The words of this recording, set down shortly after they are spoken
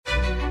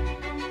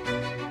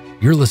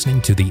You're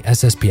listening to the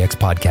SSPX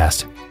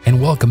podcast,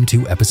 and welcome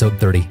to episode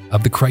 30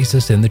 of the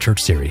Crisis in the Church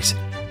series.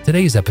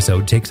 Today's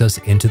episode takes us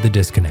into the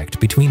disconnect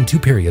between two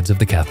periods of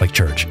the Catholic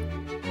Church: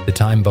 the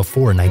time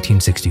before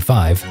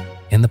 1965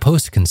 and the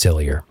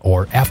post-conciliar,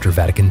 or after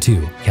Vatican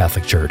II,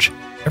 Catholic Church.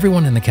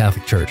 Everyone in the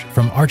Catholic Church,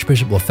 from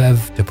Archbishop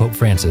Lefebvre to Pope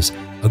Francis,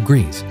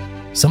 agrees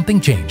something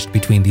changed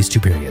between these two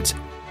periods,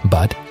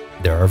 but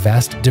there are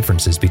vast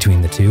differences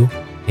between the two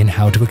in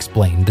how to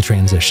explain the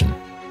transition.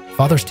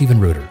 Father Stephen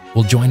Reuter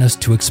will join us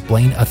to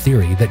explain a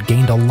theory that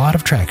gained a lot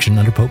of traction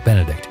under Pope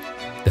Benedict,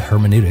 the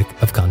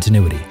hermeneutic of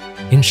continuity.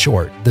 In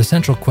short, the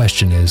central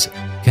question is,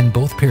 can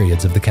both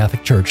periods of the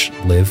Catholic Church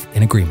live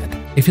in agreement?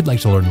 If you'd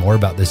like to learn more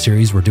about this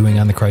series we're doing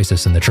on the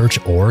crisis in the church,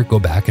 or go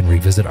back and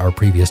revisit our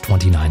previous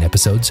 29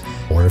 episodes,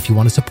 or if you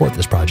want to support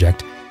this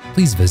project,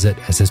 please visit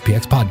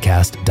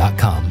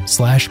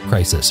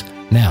sspxpodcast.com/crisis.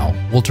 Now,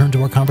 we'll turn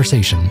to our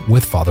conversation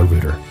with Father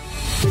Reuter.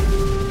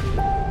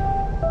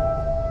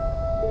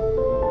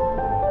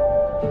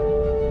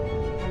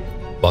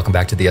 Welcome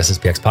back to the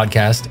SSPX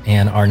podcast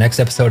and our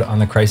next episode on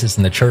the crisis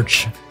in the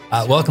church.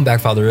 Welcome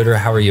back, Father Reuter.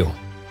 How are you?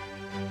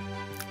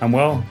 I'm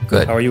well.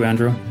 Good. How are you,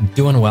 Andrew?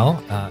 Doing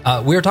well.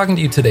 We are talking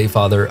to you today,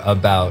 Father,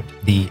 about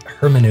the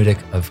hermeneutic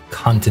of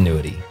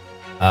continuity.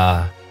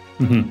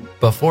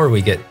 Before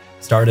we get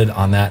started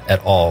on that at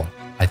all,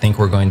 I think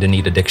we're going to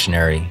need a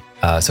dictionary.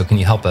 So can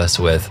you help us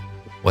with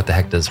what the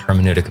heck does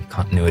hermeneutic of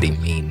continuity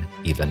mean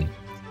even?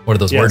 What do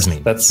those words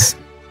mean? That's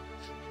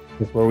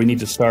where we need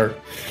to start.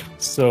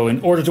 So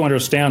in order to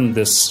understand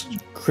this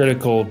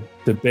critical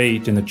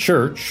debate in the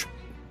church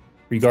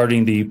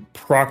regarding the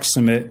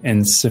proximate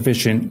and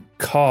sufficient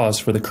cause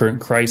for the current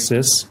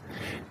crisis,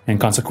 and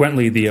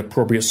consequently the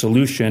appropriate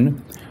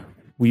solution,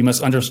 we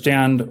must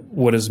understand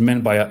what is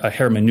meant by a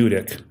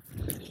hermeneutic.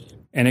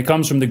 And it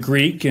comes from the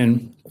Greek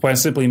and quite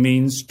simply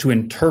means to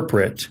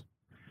interpret.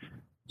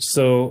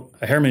 So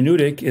a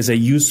hermeneutic is a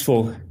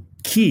useful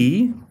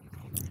key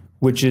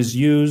which is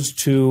used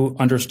to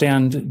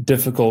understand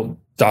difficult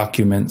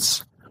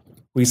documents.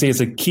 We say it's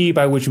a key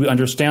by which we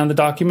understand the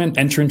document,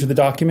 enter into the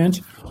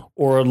document,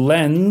 or a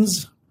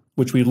lens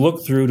which we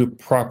look through to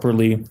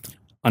properly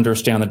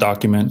understand the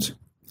document.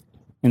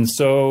 And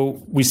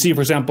so we see,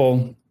 for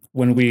example,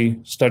 when we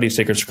study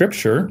sacred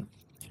scripture,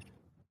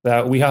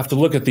 that we have to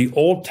look at the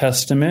Old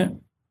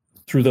Testament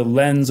through the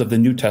lens of the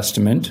New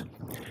Testament,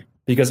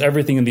 because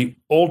everything in the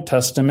Old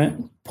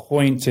Testament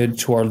pointed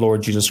to our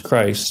Lord Jesus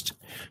Christ.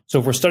 So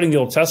if we're studying the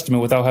Old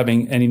Testament without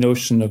having any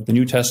notion of the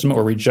New Testament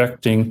or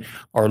rejecting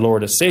our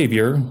Lord as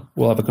Savior,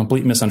 we'll have a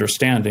complete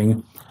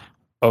misunderstanding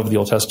of the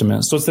Old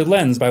Testament. So it's the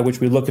lens by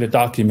which we look at a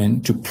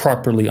document to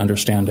properly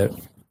understand it.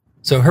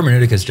 So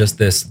hermeneutic is just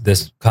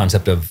this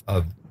concept of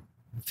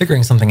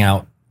figuring something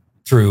out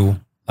through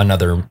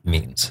another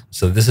means.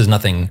 So this is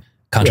nothing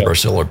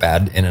controversial or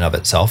bad in and of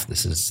itself.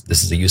 This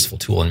is a useful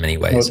tool in many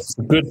ways. Well, it's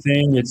a good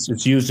thing.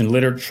 It's used in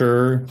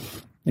literature.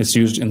 It's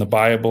used in the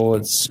Bible.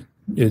 It's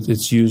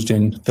used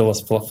in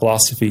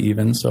philosophy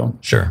even. So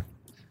sure.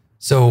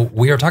 So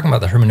we are talking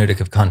about the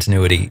hermeneutic of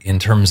continuity in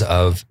terms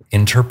of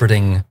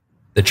interpreting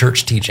the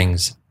church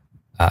teachings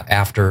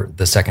after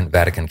the Second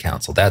Vatican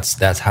Council.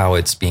 That's how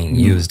it's being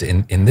used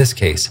in this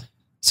case.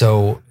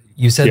 So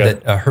you said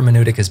that a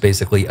hermeneutic is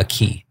basically a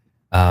key.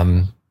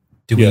 Do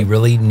we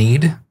really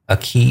need a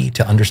key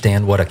to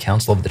understand what a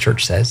council of the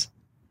church says?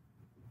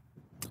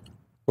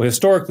 Well,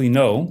 historically,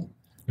 no.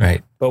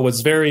 Right. But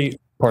what's very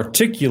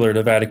particular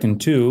to Vatican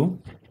II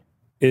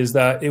is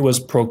that it was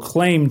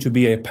proclaimed to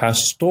be a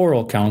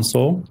pastoral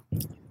council,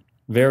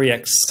 very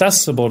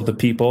accessible to the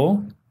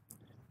people,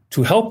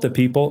 to help the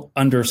people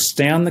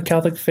understand the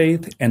Catholic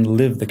faith and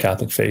live the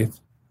Catholic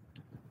faith.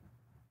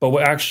 But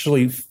what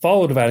actually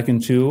followed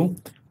Vatican II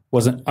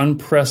was an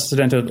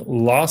unprecedented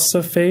loss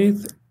of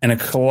faith and a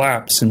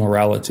collapse in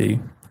morality.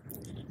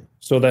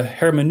 So the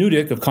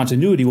hermeneutic of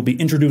continuity will be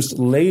introduced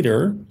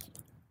later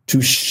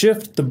to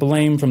shift the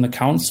blame from the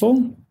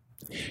council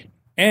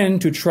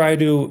and to try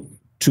to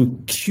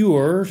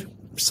cure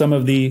some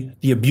of the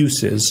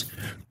abuses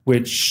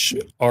which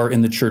are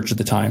in the church at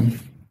the time.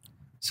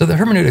 So the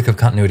hermeneutic of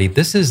continuity,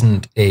 this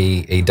isn't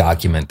a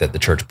document that the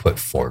church put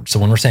forward. So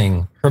when we're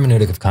saying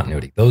hermeneutic of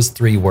continuity, those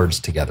three words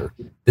together,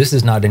 this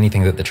is not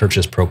anything that the church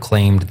has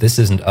proclaimed. This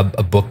isn't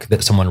a book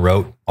that someone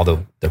wrote,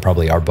 although there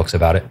probably are books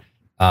about it.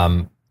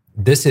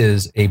 This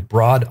is a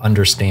broad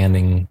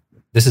understanding.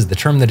 This is the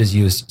term that is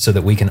used so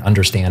that we can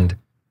understand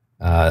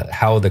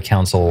how the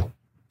council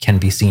can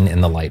be seen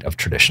in the light of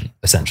tradition,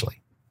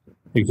 essentially.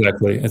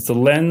 Exactly. It's the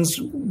lens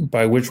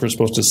by which we're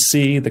supposed to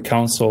see the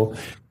council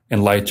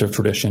in light of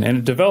tradition. And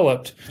it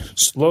developed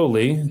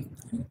slowly,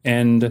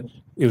 and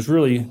it was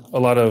really a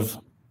lot of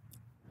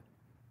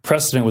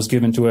precedent was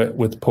given to it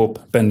with Pope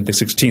Benedict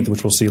XVI,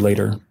 which we'll see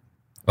later.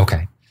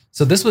 Okay.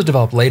 So this was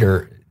developed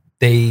later.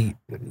 They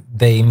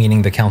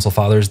meaning the Council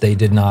Fathers, they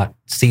did not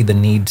see the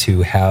need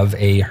to have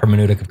a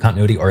hermeneutic of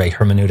continuity or a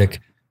hermeneutic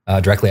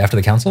directly after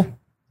the council?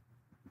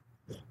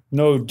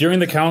 No, during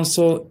the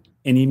council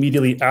and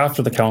immediately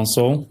after the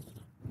council,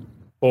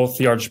 both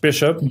the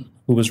Archbishop,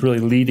 who was really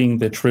leading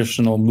the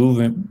traditional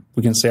movement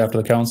we can say,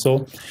 after the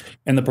council.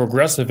 And the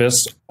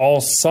progressivists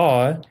all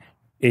saw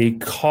a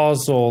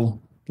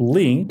causal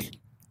link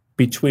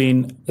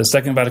between the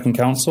Second Vatican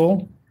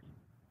Council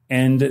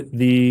and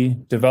the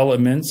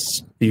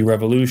developments, the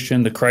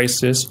revolution, the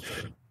crisis,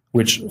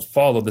 which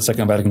followed the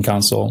Second Vatican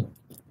Council.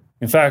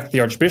 In fact, the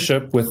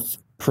Archbishop, with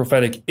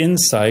prophetic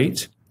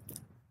insight,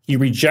 he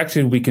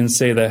rejected, we can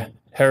say, the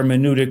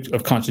hermeneutic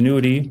of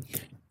continuity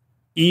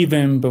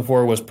even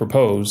before it was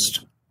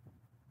proposed.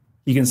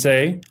 He can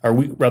say, or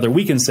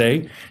we can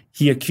say,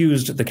 he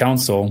accused the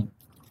council.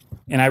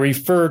 And I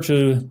refer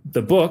to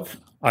the book,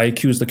 I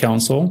Accuse the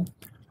Council,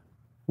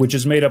 which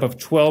is made up of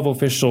 12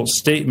 official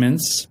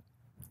statements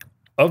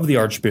of the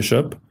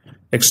Archbishop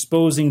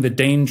exposing the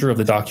danger of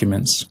the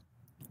documents.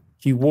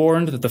 He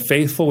warned that the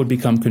faithful would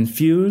become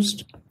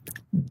confused,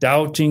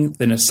 doubting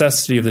the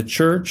necessity of the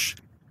Church,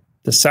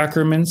 the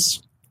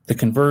sacraments, the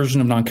conversion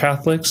of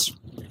non-Catholics,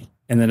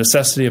 and the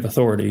necessity of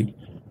authority.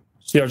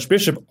 So the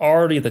Archbishop,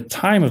 already at the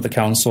time of the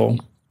council,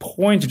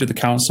 pointed to the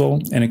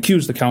council and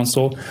accused the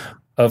council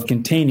of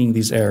containing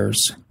these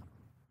errors.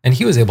 And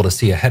he was able to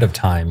see ahead of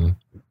time,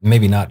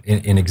 maybe not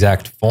in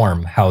exact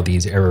form, how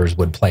these errors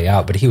would play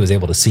out, but he was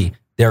able to see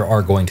there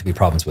are going to be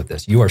problems with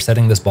this. You are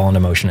setting this ball into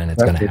motion, and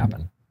it's going to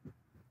happen.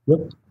 Yep.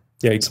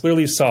 Yeah, he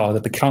clearly saw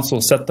that the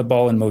council set the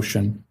ball in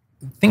motion.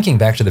 Thinking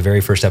back to the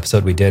very first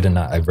episode we did, and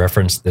I've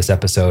referenced this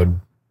episode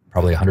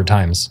probably 100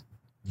 times,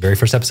 very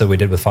first episode we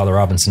did with Father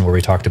Robinson, where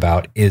we talked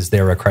about, is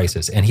there a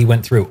crisis? And he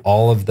went through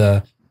all of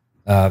the,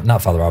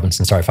 not Father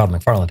Robinson, sorry, Father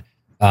McFarland.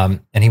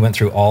 And he went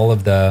through all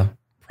of the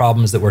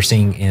problems that we're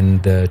seeing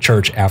in the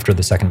church after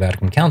the Second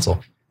Vatican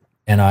Council.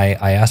 And I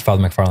asked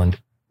Father McFarland,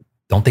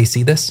 don't they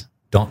see this?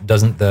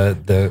 Doesn't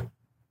the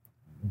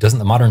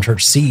modern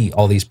church see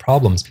all these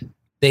problems?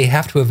 They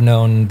have to have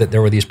known that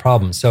there were these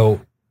problems.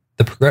 So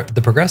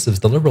the progressives,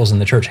 the liberals in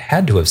the church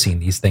had to have seen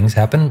these things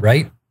happen,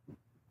 right?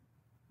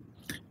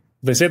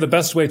 They say the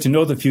best way to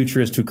know the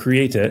future is to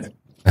create it.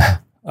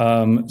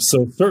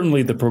 So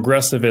certainly the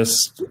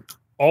progressivists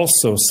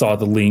also saw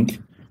the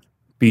link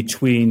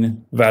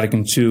between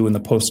Vatican II and the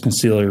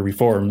post-conciliar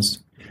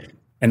reforms.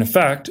 And in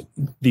fact,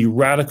 the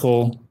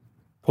radical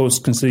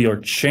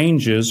post-conciliar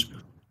changes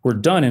were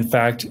done, in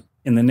fact,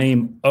 in the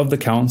name of the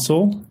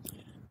council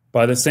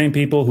by the same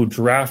people who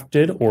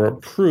drafted or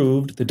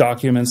approved the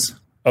documents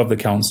of the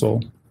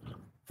council.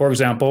 For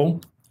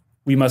example,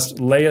 we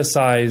must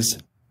laicize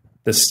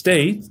the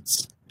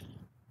states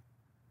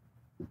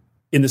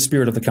in the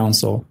spirit of the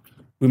council.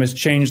 We must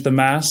change the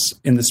Mass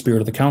in the spirit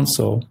of the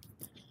council.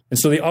 And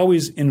so they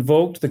always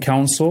invoked the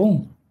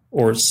council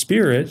or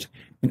spirit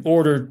in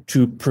order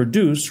to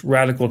produce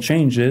radical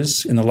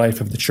changes in the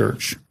life of the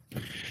church.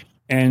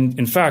 And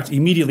in fact,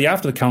 immediately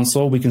after the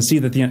council, we can see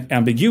that the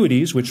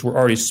ambiguities, which were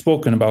already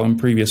spoken about in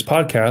previous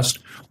podcasts,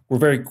 were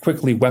very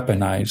quickly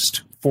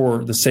weaponized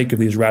for the sake of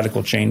these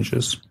radical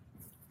changes.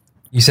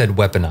 You said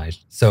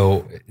weaponized.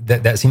 So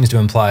that seems to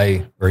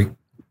imply, or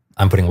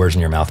I'm putting words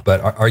in your mouth,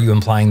 but are you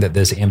implying that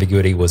this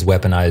ambiguity was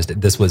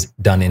weaponized? This was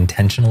done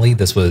intentionally?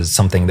 This was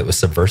something that was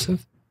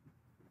subversive?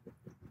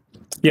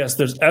 Yes,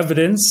 there's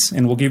evidence,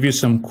 and we'll give you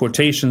some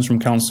quotations from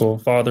council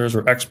fathers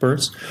or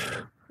experts.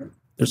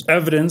 There's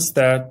evidence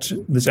that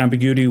this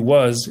ambiguity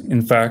was,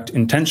 in fact,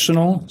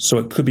 intentional, so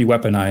it could be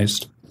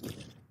weaponized.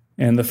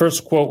 And the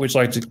first quote which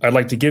I'd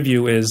like to give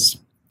you is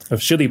of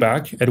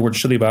Schillibach, Edward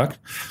Schillibach,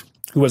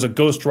 who was a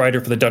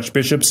ghostwriter for the Dutch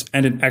bishops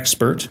and an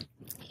expert.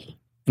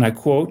 And I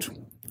quote,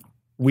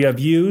 "We have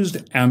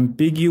used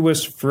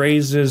ambiguous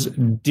phrases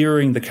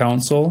during the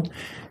council,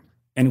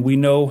 and we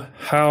know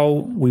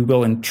how we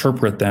will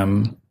interpret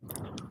them."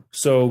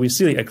 So we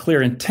see a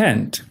clear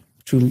intent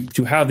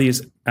to have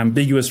these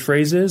ambiguous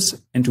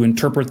phrases and to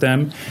interpret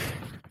them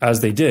as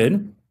they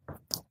did.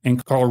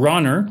 And Karl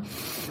Rahner,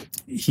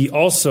 he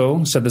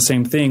also said the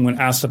same thing when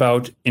asked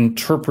about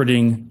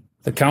interpreting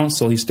the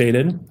council. He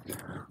stated,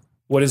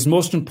 "What is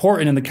most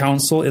important in the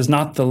council is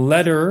not the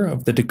letter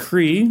of the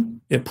decree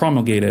it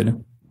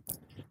promulgated.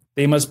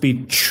 They must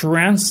be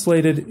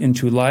translated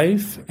into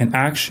life and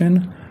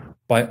action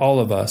by all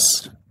of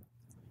us.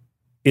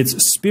 Its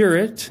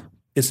spirit,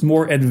 its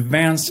more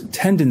advanced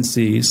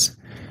tendencies,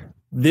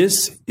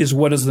 this is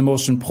what is the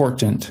most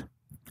important."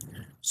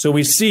 So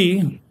we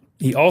see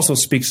he also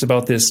speaks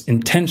about this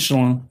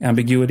intentional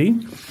ambiguity,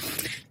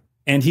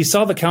 and he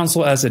saw the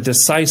council as a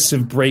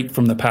decisive break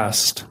from the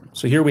past.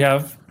 So here we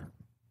have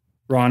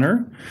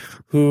Rahner,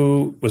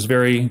 who was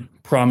very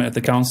prominent at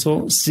the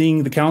council,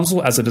 seeing the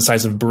council as a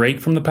decisive break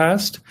from the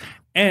past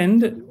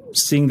and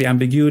seeing the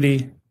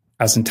ambiguity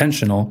as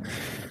intentional.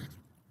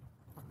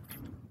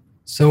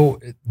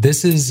 So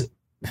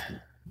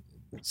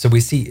we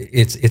see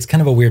it's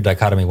kind of a weird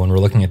dichotomy when we're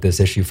looking at this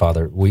issue,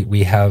 Father.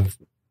 We have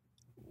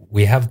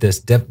this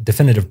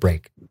definitive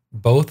break,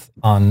 both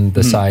on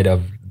the side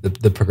of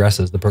the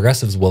progressives. The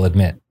progressives will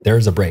admit there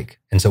is a break,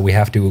 and so we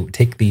have to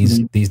take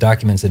these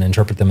documents and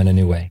interpret them in a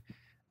new way.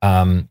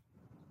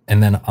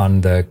 And then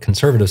on the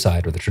conservative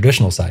side or the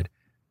traditional side,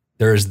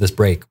 there is this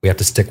break. We have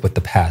to stick with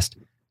the past.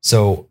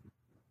 So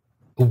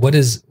what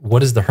is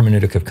the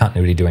hermeneutic of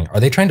continuity doing?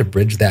 Are they trying to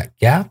bridge that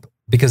gap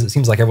Because it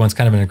seems like everyone's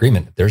kind of in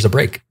agreement. There's a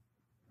break.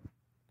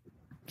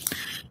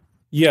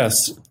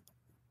 Yes.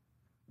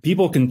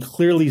 People can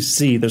clearly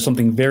see there's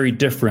something very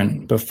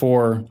different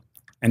before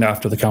and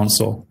after the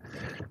council.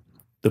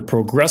 The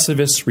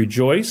progressivists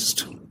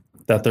rejoiced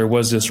that there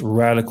was this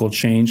radical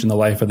change in the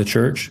life of the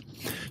church.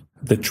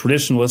 The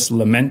traditionalists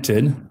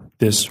lamented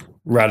this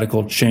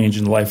radical change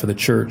in the life of the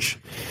church.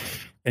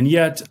 And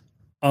yet,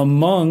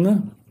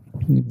 among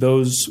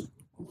those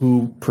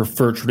who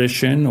prefer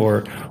tradition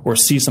or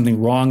see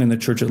something wrong in the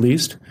church at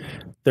least,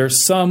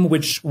 there's some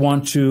which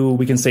want to,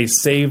 we can say,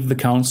 save the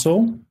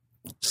council,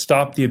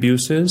 stop the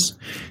abuses,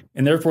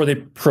 and therefore they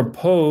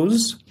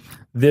propose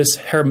this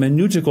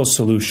hermeneutical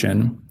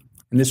solution.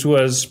 And this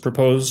was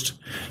proposed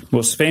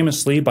most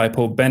famously by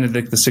Pope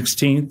Benedict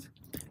XVI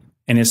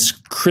in his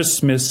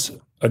Christmas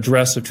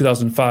address of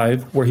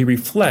 2005, where he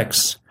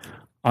reflects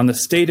on the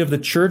state of the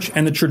church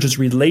and the church's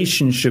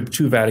relationship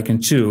to Vatican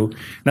II. And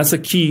that's the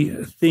key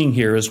thing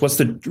here, is what's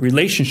the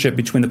relationship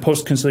between the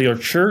post-conciliar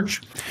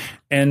church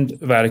and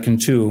Vatican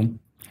II.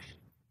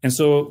 And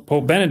so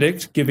Pope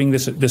Benedict, giving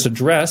this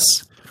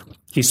address,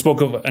 he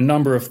spoke of a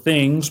number of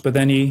things, but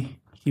then he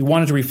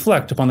wanted to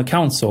reflect upon the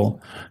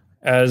council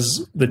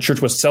as the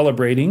church was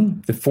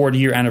celebrating the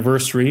 40-year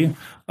anniversary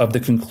of the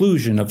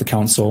conclusion of the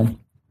council.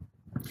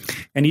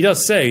 And he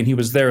does say, and he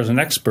was there as an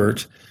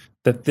expert,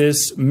 that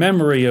this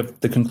memory of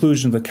the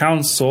conclusion of the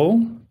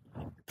council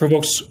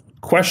provokes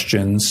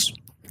questions.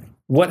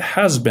 What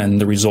has been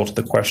the result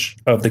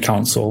of the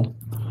council?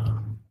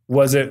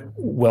 Was it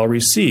well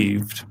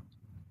received?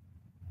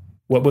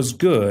 What was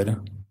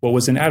good? What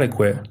was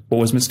inadequate? What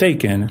was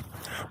mistaken?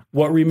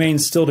 What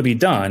remains still to be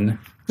done?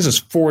 This is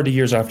 40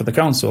 years after the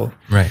council.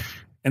 Right.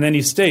 And then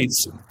he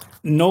states,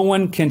 no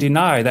one can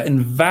deny that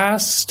in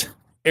vast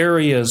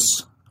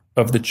areas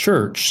of the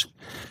church,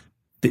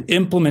 the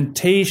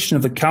implementation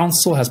of the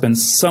council has been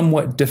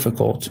somewhat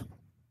difficult.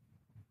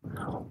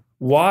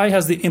 Why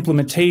has the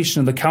implementation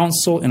of the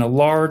council in a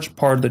large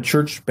part of the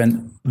church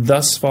been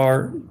thus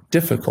far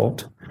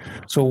difficult?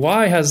 So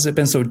why has it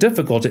been so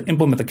difficult to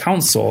implement the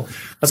council?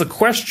 That's a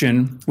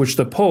question which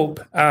the Pope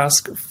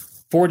asked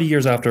 40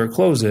 years after it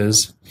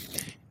closes.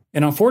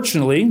 And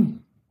unfortunately,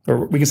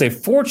 or we can say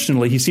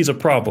fortunately, he sees a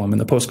problem in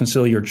the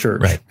post-conciliar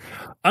church. Right.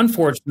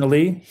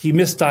 Unfortunately, he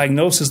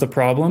misdiagnoses the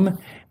problem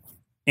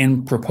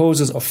and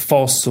proposes a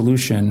false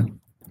solution.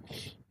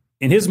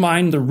 In his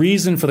mind, the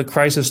reason for the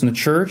crisis in the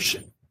church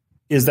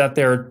is that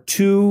there are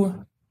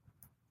two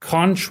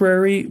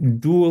contrary,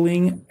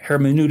 dueling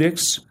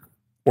hermeneutics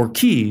or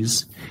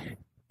keys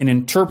in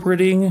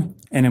interpreting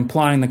and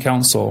implying the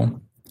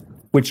council,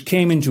 which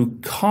came into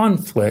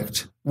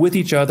conflict with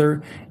each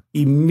other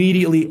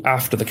immediately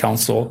after the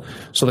council.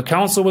 So the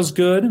council was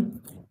good.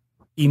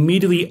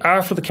 Immediately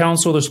after the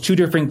council, there's two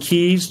different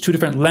keys, two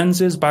different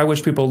lenses by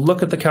which people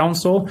look at the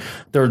council.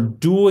 They're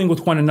dueling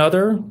with one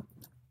another,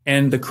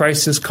 and the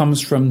crisis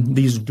comes from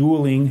these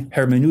dueling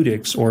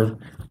hermeneutics or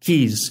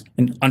keys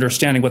in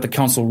understanding what the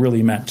council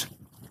really meant.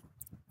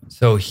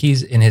 So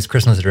he's, in his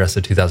Christmas address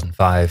of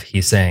 2005,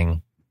 he's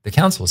saying the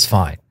council is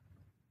fine.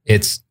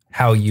 It's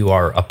how you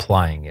are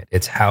applying it.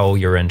 It's how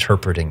you're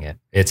interpreting it.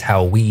 It's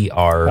how we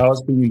are how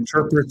it's being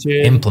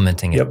interpreted,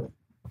 implementing it. Yep.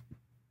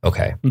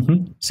 Okay.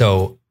 Mm-hmm.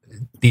 So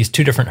these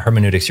two different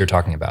hermeneutics you're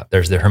talking about,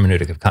 there's the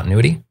hermeneutic of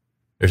continuity,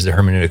 there's the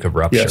hermeneutic of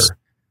rupture. Yes.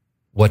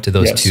 What do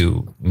those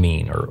two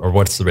mean, or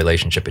what's the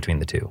relationship between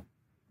the two?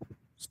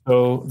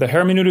 So the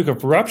hermeneutic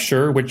of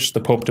rupture, which the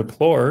Pope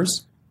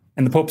deplores,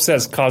 and the Pope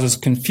says causes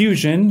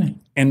confusion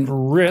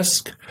and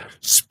risk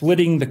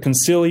splitting the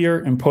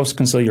conciliar and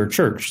post-conciliar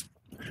church.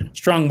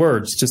 Strong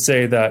words to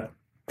say that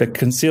the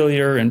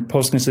conciliar and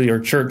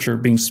post-conciliar church are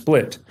being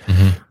split.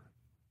 Mm-hmm.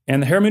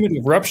 And the hermeneutic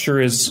of rupture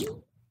is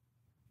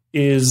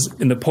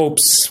in the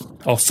Pope's,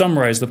 I'll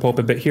summarize the Pope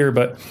a bit here,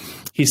 but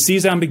he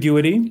sees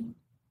ambiguity.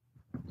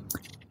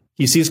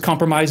 He sees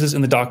compromises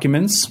in the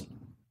documents,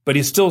 but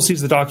he still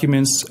sees the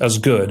documents as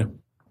good.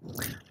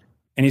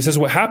 And he says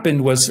what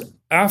happened was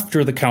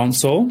after the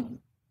council,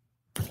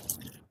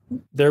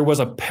 there was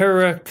a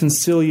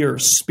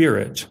paraconciliar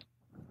spirit,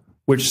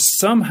 which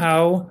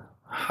somehow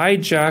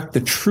hijacked the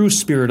true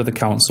spirit of the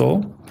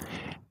council.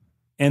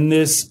 And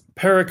this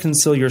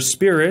paraconciliar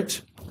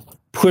spirit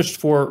pushed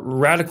for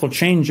radical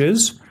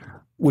changes,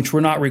 which were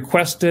not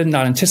requested,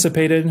 not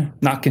anticipated,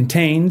 not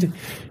contained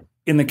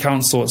in the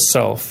council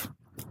itself.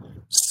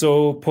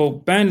 So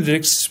Pope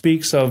Benedict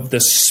speaks of the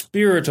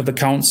spirit of the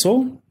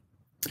council,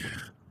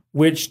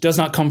 which does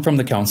not come from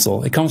the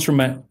council. It comes from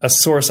a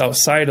source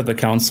outside of the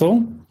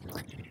council.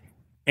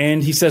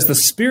 And he says the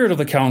spirit of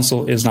the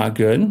council is not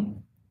good,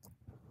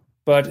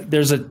 but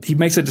he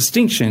makes a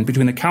distinction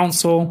between the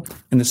council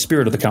and the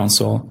spirit of the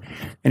council.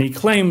 And he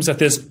claims that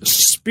this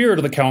spirit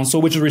of the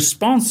council, which is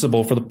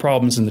responsible for the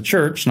problems in the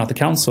church, not the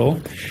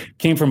council,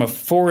 came from a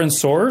foreign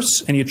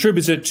source, and he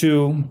attributes it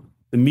to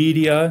the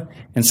media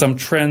and some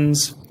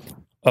trends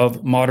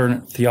of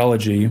modern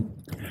theology.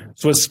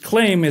 So his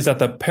claim is that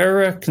the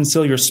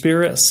paraconciliar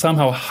spirit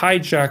somehow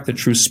hijacked the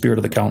true spirit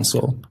of the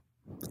council.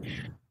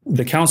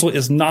 The council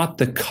is not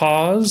the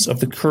cause of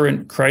the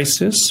current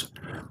crisis,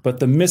 but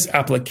the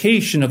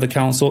misapplication of the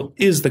council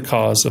is the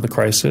cause of the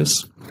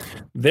crisis.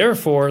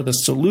 Therefore, the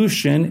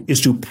solution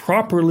is to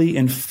properly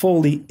and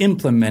fully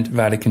implement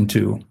Vatican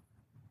II.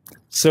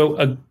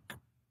 So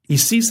he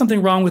sees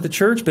something wrong with the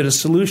church, but his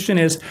solution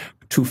is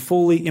to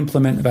fully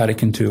implement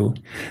Vatican II.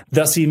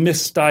 Thus, he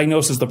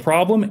misdiagnoses the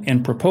problem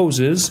and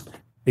proposes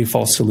a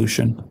false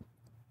solution.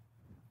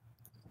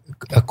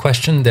 A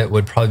question that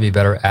would probably be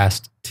better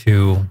asked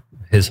to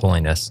His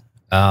Holiness,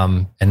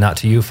 and not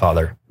to you,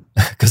 Father,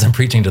 because I'm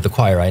preaching to the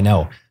choir, I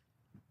know.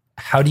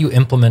 How do you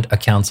implement a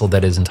council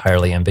that is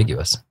entirely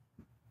ambiguous?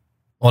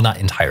 Well, not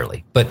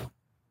entirely, but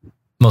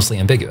mostly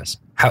ambiguous.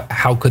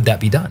 How could that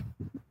be done?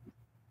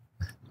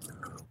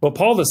 Well,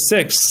 Paul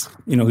VI,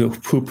 who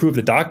approved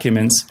the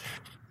documents,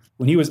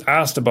 when he was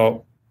asked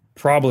about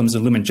problems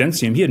in Lumen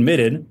Gentium, he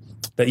admitted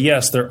that,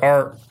 yes, there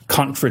are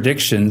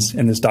contradictions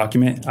in this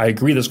document. I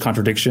agree there's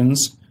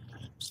contradictions.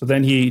 So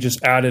then he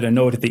just added a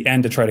note at the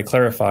end to try to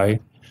clarify.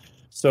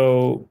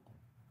 So,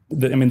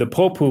 the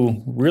Pope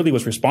who really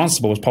was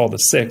responsible was Paul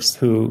VI,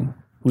 who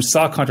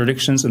saw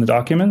contradictions in the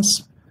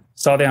documents,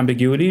 saw the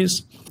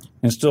ambiguities,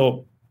 and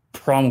still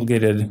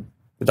promulgated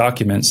the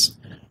documents.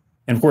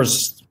 And of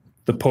course,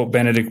 the Pope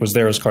Benedict was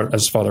there as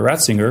Father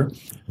Ratzinger.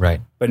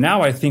 Right. But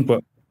now I think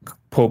what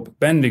Pope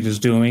Benedict is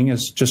doing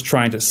is just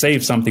trying to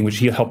save something which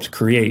he helped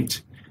create.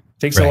 It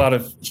takes a lot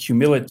of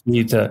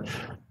humility to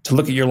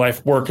look at your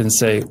life work and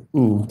say,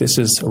 ooh, this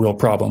is a real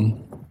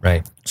problem.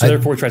 Right. So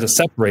therefore, he tries to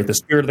separate the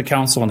spirit of the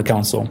council and the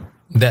council.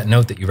 That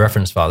note that you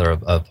referenced, Father,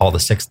 of Paul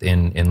VI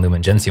in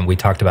Lumen Gentium, we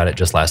talked about it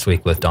just last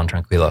week with Don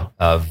Tranquillo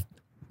of,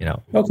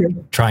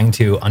 trying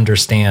to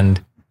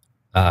understand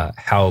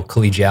how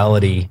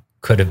collegiality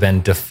could have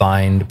been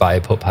defined by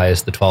Pope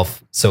Pius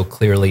XII so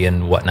clearly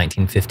in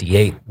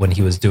 1958 when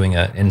he was doing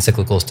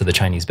encyclicals to the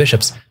Chinese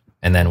bishops,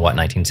 and then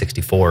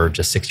 1964,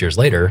 just 6 years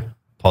later,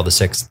 Paul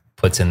VI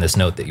puts in this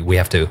note that we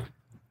have to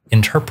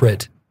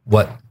interpret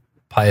what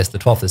Pius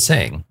XII is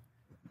saying.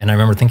 And I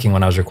remember thinking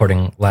when I was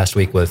recording last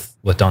week with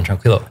Don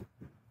Tranquillo,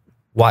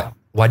 why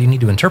do you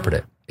need to interpret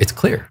it? It's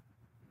clear.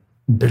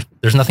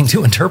 There's nothing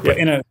to interpret.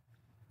 Yeah,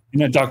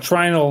 in a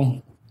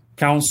doctrinal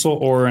council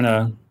or in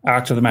an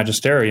act of the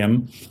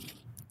magisterium,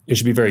 it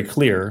should be very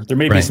clear. There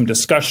may be some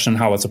discussion on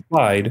how it's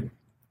applied,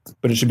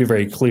 but it should be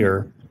very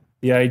clear.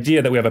 The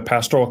idea that we have a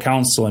pastoral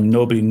council and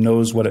nobody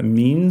knows what it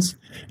means,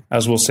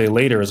 as we'll say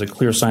later, is a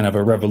clear sign of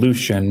a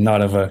revolution,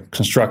 not of a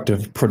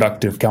constructive,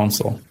 productive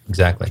council.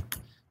 Exactly.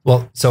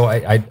 Well, so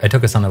I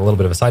took us on a little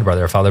bit of a sidebar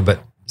there, Father,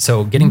 but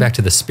so getting back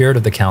to the spirit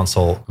of the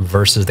council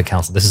versus the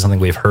council, this is something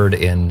we've heard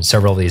in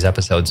several of these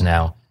episodes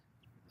now.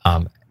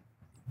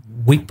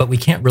 But we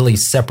can't really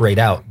separate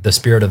out the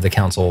spirit of the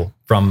council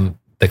from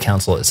the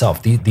council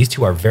itself. These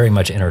two are very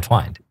much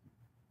intertwined.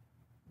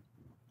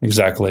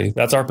 Exactly.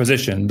 That's our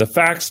position. The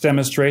facts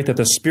demonstrate that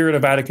the spirit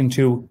of Vatican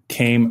II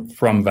came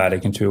from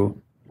Vatican II.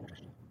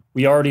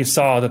 We already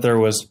saw that there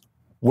was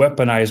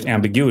weaponized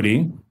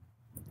ambiguity.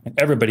 And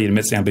everybody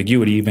admits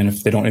ambiguity, even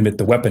if they don't admit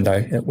the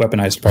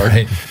weaponized part.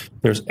 Right.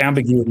 There's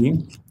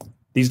ambiguity.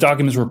 These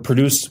documents were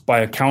produced by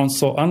a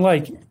council,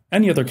 unlike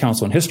any other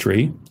council in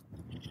history.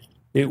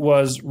 It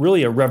was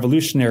really a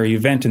revolutionary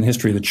event in the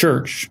history of the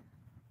church,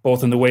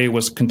 both in the way it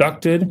was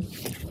conducted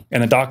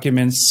and the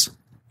documents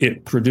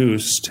it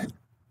produced.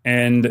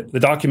 And the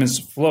documents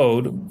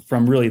flowed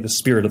from really the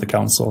spirit of the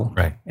council,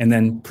 right, and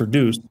then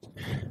produced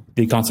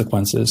the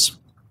consequences.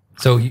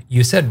 So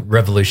you said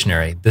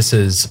revolutionary. This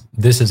is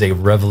a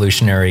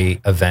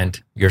revolutionary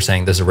event. You're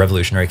saying this is a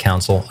revolutionary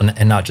council,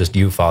 and not just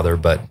you, Father,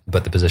 but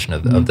the position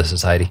of the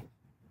society.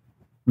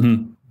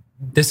 Mm-hmm.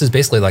 This is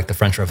basically like the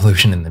French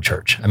Revolution in the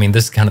church. I mean,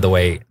 this is kind of the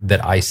way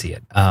that I see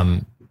it.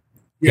 Yes.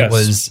 It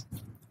was,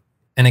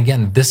 and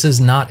again, this is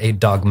not a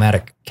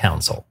dogmatic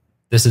council.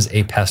 This is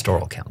a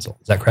pastoral council.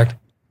 Is that correct?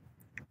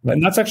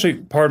 And that's actually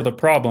part of the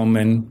problem.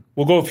 And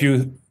we'll go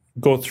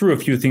through a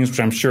few things which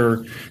I'm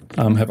sure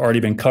have already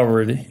been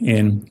covered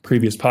in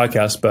previous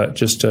podcasts, but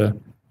just to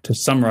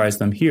summarize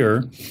them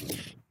here,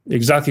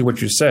 exactly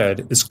what you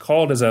said is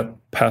called as a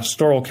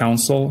pastoral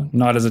council,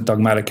 not as a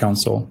dogmatic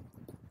council,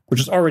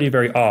 which is already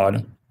very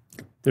odd.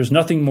 There's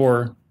nothing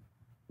more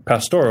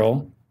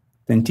pastoral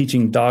than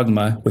teaching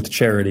dogma with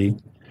charity.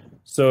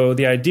 So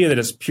the idea that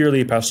it's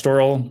purely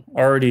pastoral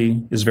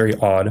already is very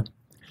odd.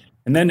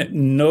 And then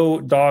no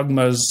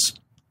dogmas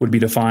would be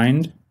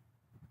defined,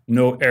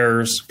 no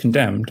errors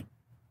condemned.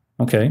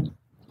 Okay.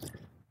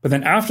 But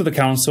then after the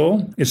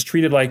council, it's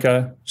treated like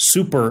a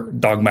super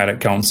dogmatic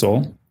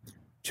council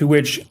to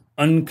which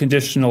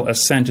unconditional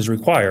assent is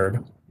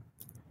required.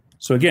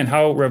 So again,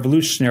 how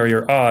revolutionary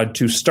or odd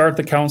to start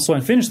the council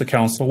and finish the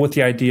council with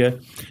the idea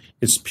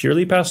it's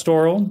purely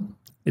pastoral,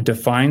 it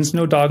defines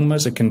no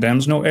dogmas, it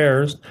condemns no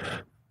errors,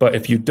 but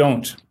if you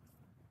don't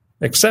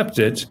accept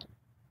it,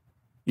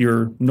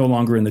 you're no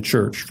longer in the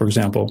church, for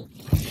example.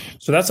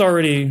 So that's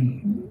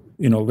already,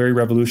 very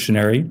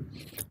revolutionary.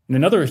 And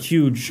another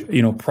huge,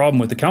 problem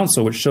with the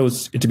council, which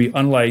shows it to be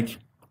unlike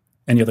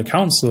any other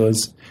council,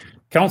 is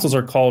councils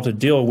are called to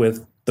deal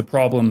with the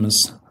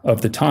problems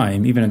of the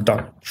time. Even a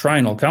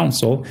doctrinal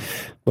council,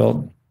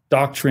 well,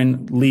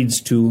 doctrine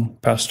leads to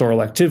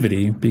pastoral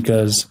activity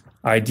because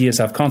ideas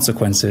have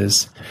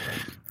consequences.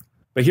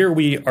 But here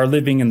we are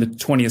living in the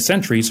 20th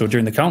century, so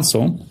during the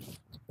council,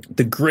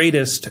 the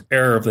greatest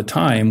error of the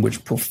time,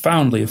 which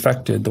profoundly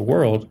affected the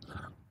world,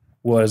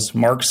 was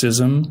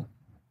Marxism,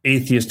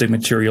 atheistic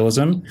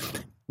materialism,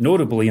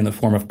 notably in the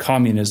form of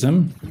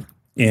communism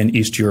in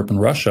East Europe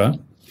and Russia.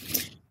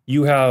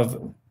 You have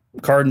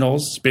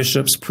cardinals,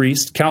 bishops,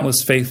 priests,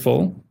 countless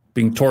faithful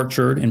being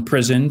tortured,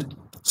 imprisoned,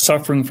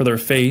 suffering for their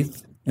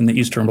faith in the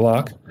Eastern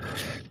Bloc.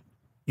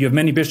 You have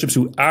many bishops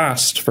who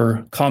asked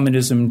for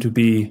communism to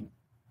be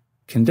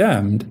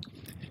condemned,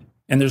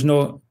 and there's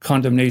no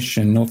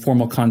condemnation, no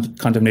formal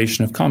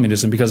condemnation of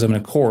communism because of an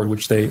accord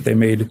which they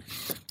made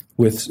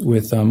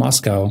with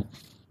Moscow.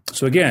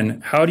 So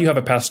again, how do you have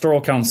a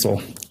pastoral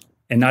council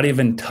and not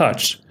even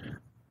touch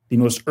the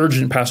most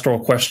urgent pastoral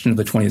question of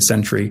the 20th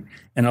century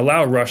and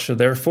allow Russia,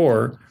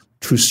 therefore,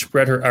 to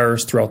spread her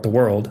errors throughout the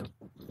world?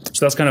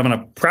 So that's kind of on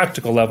a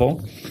practical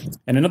level.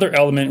 And another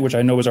element, which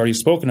I know was already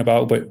spoken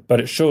about, but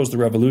it shows the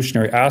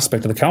revolutionary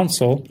aspect of the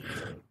council,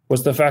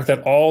 was the fact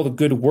that all the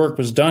good work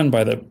was done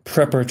by the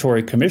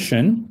preparatory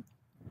commission,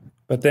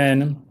 but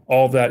then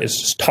all of that is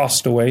just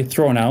tossed away,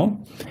 thrown out.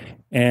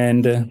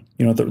 And,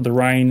 the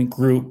Rhine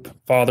Group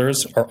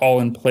fathers are all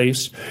in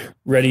place,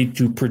 ready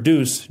to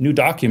produce new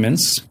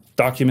documents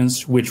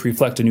which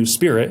reflect a new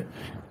spirit,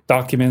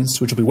 documents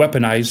which will be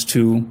weaponized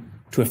to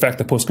affect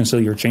the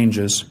post-conciliar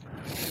changes.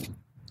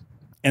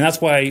 And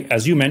that's why,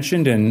 as you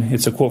mentioned, and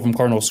it's a quote from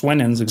Cardinal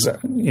Swenens,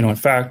 in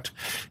fact,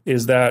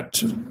 is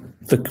that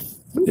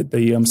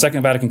the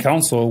Second Vatican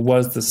Council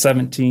was the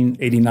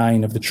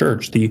 1789 of the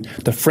Church,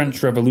 the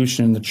French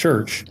Revolution in the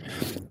Church.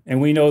 And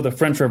we know the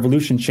French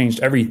Revolution changed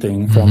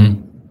everything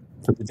from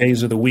the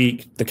days of the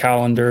week, the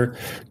calendar.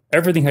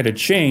 Everything had to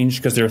change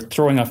because they're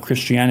throwing off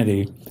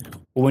Christianity.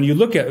 Well, when you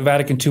look at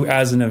Vatican II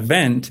as an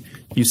event,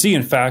 you see,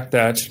 in fact,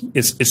 that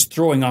it's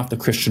throwing off the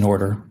Christian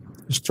order.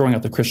 It's throwing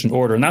out the Christian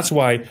order. And that's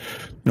why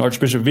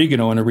Archbishop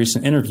Vigano, in a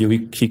recent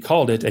interview, he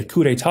called it a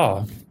coup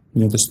d'etat,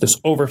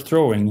 this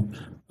overthrowing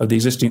of the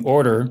existing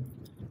order,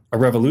 a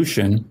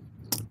revolution,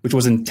 which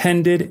was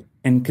intended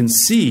and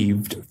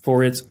conceived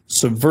for its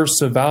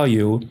subversive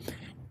value,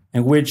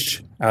 and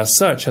which, as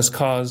such, has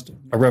caused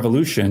a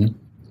revolution,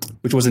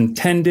 which was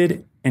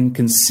intended and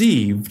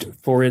conceived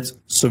for its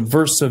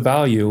subversive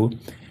value,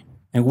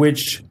 and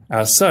which,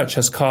 as such,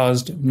 has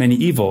caused many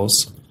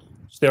evils.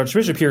 So the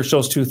Archbishop here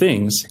shows two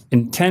things: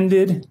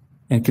 intended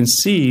and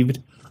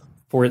conceived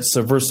for its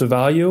subversive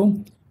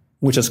value,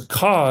 which has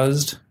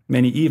caused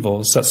many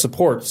evils. That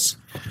supports,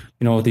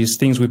 these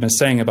things we've been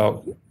saying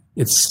about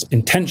it's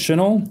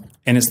intentional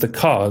and it's the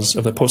cause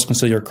of the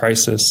post-conciliar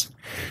crisis.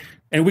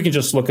 And we can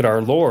just look at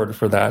our Lord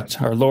for that.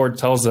 Our Lord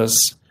tells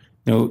us,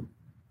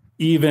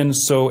 even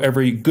so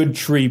every good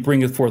tree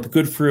bringeth forth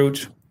good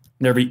fruit,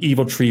 and every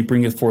evil tree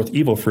bringeth forth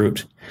evil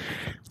fruit.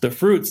 The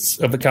fruits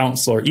of the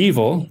council are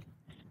evil.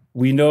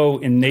 We know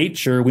in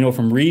nature, we know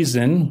from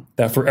reason,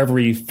 that for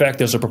every effect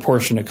there's a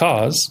proportionate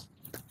cause.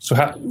 So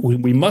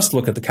we must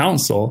look at the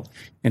council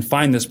and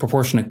find this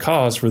proportionate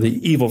cause for the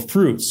evil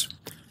fruits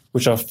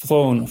which have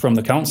flown from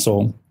the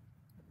council.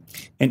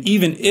 And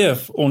even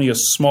if only a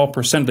small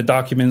percent of the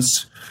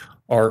documents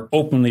are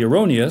openly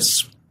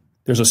erroneous,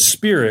 there's a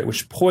spirit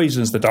which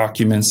poisons the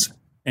documents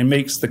and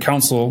makes the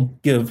council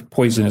give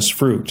poisonous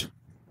fruit.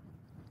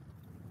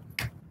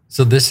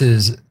 So this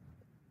is,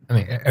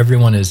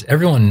 everyone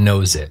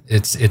knows it.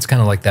 It's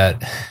kind of like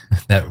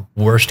that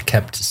worst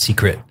kept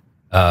secret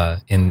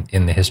in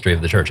the history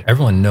of the church.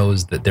 Everyone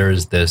knows that there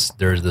is this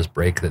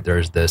break, that there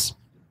is this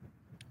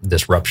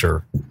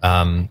rupture.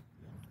 And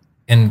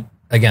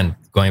again,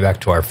 going back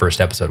to our first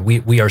episode,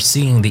 we are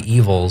seeing the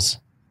evils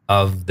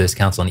of this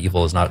council, and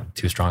evil is not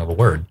too strong of a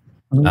word.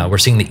 We're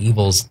seeing the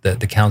evils that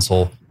the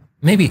council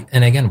maybe,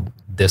 and again,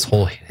 this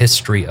whole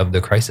history of the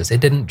crisis, it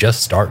didn't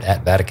just start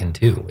at Vatican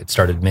II. It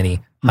started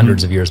many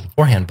hundreds of years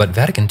beforehand, but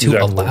Vatican II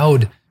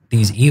allowed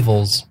these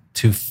evils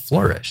to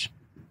flourish.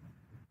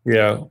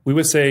 Yeah, we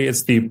would say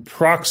it's the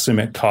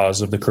proximate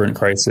cause of the current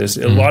crisis.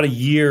 A lot of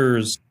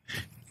years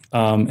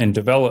and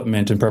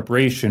development and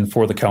preparation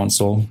for the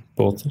council,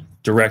 both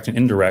direct and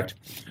indirect,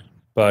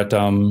 but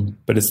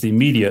it's the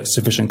immediate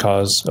sufficient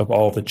cause of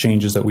all the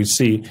changes that we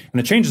see. And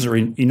the changes are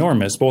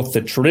enormous. Both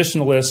the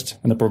traditionalists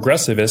and the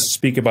progressivists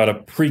speak about a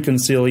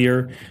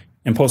pre-conciliar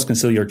and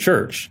post-conciliar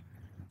church.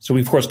 So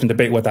we, of course, can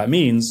debate what that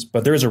means,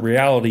 but there is a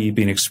reality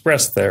being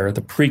expressed there.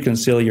 The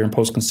pre-conciliar and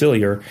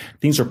post-conciliar,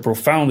 things are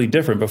profoundly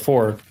different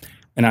before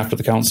and after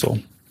the council.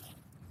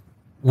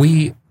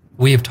 We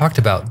have talked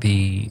about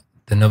the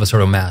Novus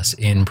Ordo Mass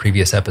in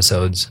previous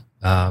episodes,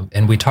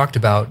 and we talked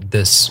about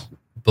this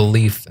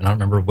belief, and I don't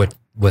remember with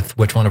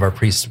which one of our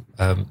priests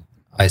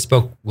I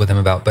spoke with him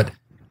about, but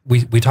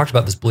we talked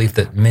about this belief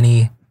that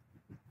many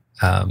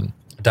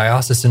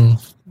diocesan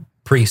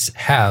priests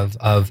have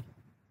of,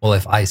 well,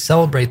 if I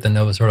celebrate the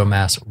Novus Ordo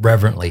Mass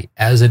reverently,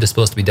 as it is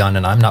supposed to be done,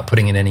 and I'm not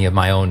putting in any of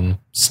my own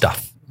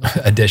stuff,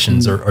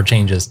 additions or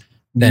changes,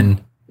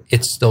 then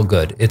it's still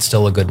good. It's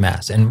still a good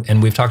Mass.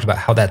 And we've talked about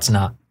how that's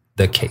not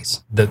the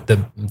case.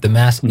 The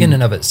Mass in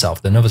and of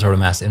itself, the Novus Ordo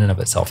Mass in and of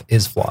itself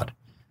is flawed.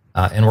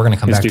 And we're going to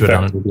come back to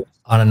it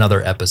on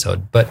another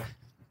episode. But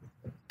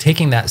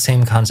taking that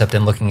same concept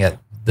and looking at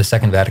the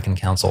Second Vatican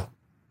Council,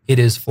 it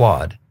is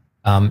flawed.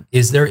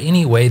 Is there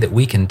any way that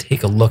we can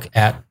take a look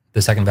at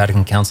the Second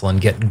Vatican Council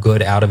and get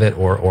good out of it,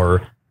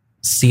 or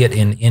see it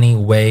in any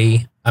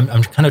way? I'm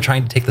kind of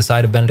trying to take the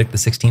side of Benedict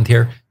XVI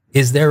here.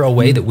 Is there a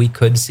way that we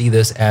could see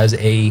this as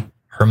a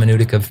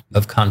hermeneutic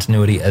of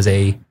continuity, as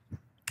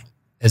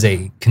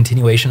a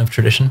continuation of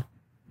tradition?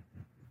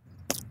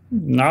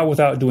 Not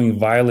without doing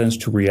violence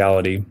to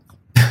reality.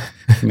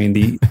 I mean,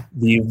 the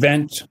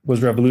event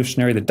was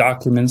revolutionary, the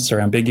documents are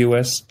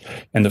ambiguous,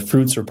 and the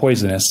fruits are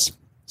poisonous.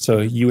 So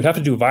you would have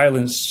to do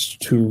violence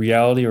to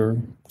reality or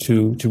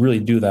to really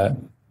do that.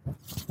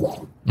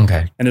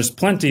 Okay. And there's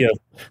plenty of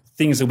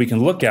things that we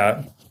can look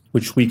at,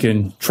 which we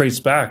can trace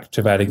back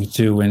to Vatican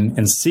II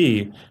and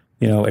see,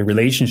 a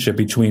relationship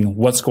between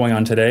what's going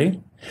on today.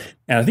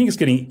 And I think it's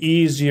getting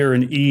easier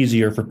and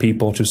easier for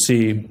people to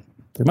see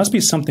there must be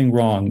something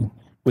wrong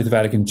with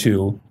Vatican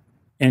II.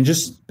 And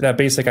just that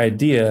basic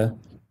idea,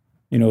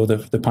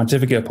 the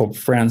pontificate of Pope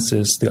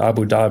Francis, the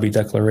Abu Dhabi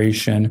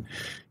Declaration,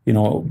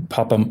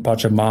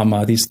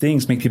 Pachamama, these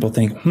things make people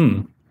think,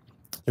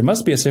 there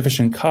must be a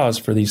sufficient cause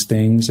for these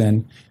things.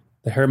 And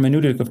the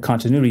hermeneutic of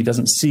continuity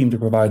doesn't seem to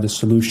provide the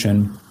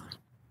solution.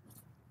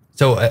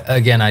 So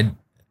again,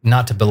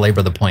 not to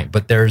belabor the point,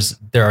 but there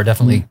are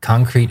definitely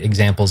concrete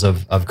examples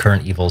of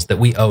current evils that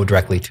we owe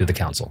directly to the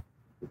council,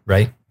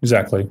 right?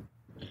 Exactly.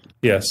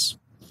 Yes.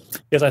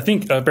 Yes, I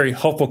think a very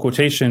helpful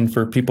quotation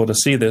for people to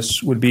see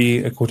this would be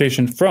a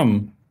quotation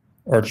from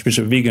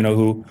Archbishop Vigano,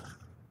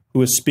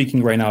 who is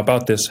speaking right now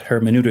about this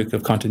hermeneutic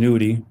of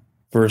continuity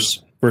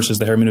versus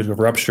the hermeneutic of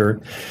rupture.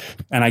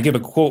 And I give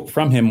a quote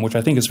from him, which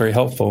I think is very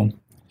helpful.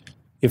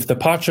 If the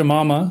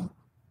Pachamama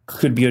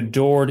could be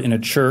adored in a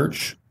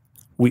church,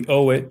 we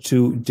owe it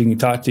to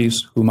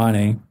Dignitatis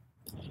Humanae.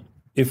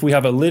 If we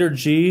have a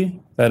liturgy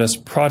that is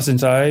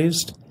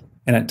Protestantized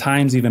and at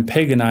times even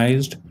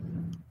paganized,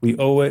 we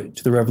owe it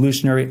to the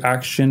revolutionary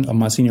action of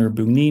Monsignor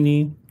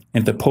Bugnini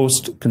and the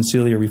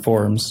post-conciliar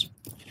reforms.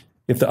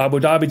 If the Abu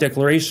Dhabi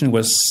Declaration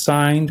was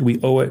signed, we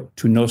owe it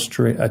to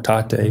Nostra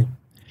Aetate.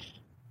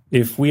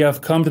 If we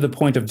have come to the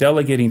point of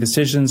delegating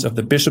decisions of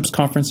the bishops'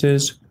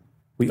 conferences,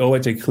 we owe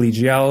it to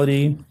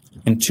collegiality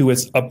and to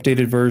its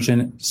updated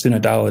version,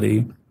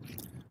 synodality.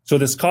 So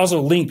this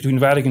causal link between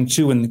Vatican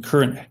II and the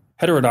current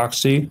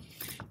heterodoxy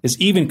is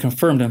even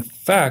confirmed, in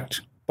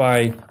fact,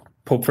 by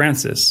Pope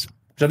Francis,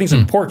 which I think is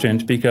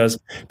important because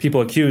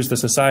people accuse the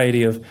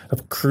society of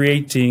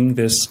creating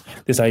this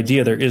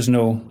idea there is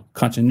no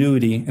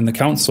continuity in the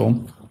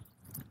council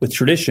with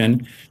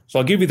tradition. So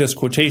I'll give you this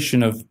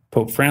quotation of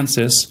Pope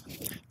Francis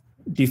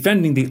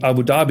defending the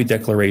Abu Dhabi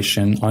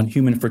Declaration on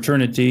human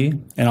fraternity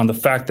and on the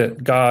fact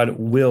that God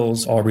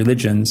wills all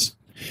religions.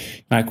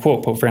 And I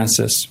quote Pope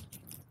Francis,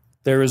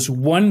 "There is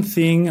one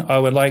thing I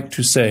would like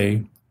to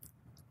say.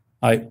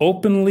 I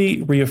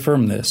openly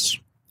reaffirm this.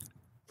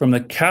 From the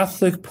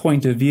Catholic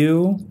point of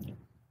view,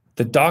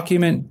 the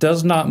document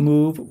does not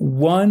move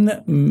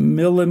 1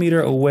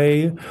 millimeter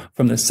away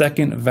from the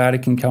Second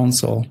Vatican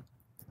Council.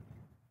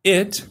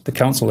 It, the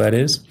council that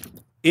is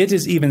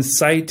even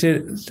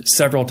cited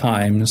several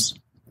times.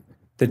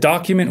 The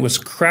document was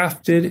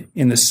crafted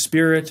in the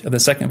spirit of the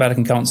Second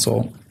Vatican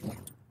Council."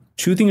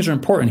 Two things are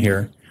important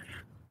here.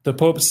 The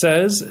Pope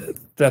says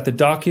that the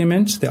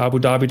document, the Abu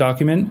Dhabi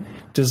document,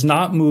 does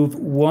not move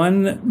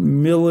 1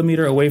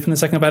 millimeter away from the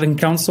Second Vatican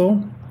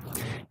Council.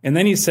 And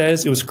then he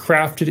says it was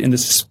crafted in the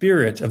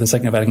spirit of the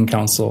Second Vatican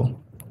Council.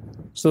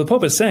 So the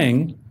Pope is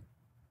saying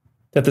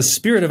that the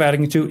spirit of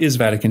Vatican II is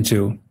Vatican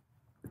II.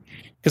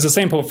 Because the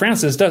same Pope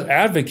Francis does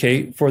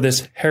advocate for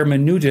this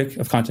hermeneutic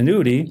of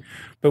continuity,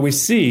 but we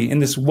see in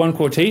this one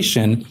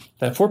quotation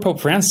that for Pope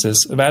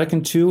Francis,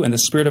 Vatican II and the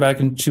spirit of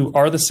Vatican II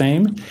are the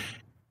same,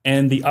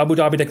 and the Abu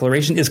Dhabi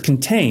Declaration is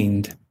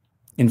contained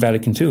in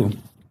Vatican II.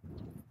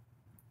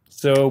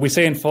 So we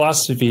say in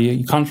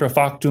philosophy, contra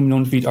factum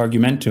non fit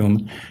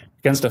argumentum,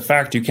 against a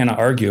fact you cannot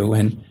argue,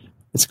 and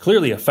it's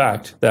clearly a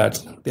fact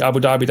that the Abu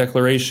Dhabi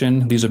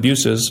Declaration, these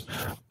abuses,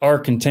 are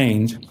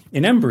contained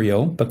in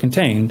embryo, but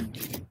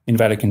contained in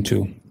Vatican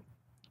II.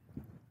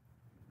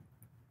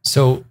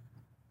 So,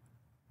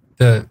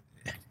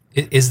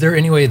 is there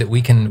any way that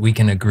we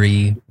can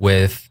agree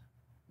with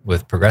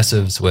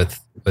progressives,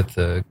 with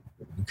the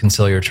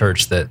conciliar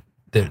church that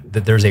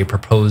there's a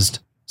proposed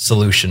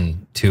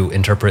solution to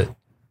interpret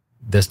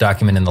this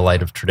document in the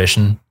light of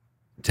tradition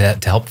to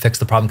help fix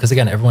the problem? Because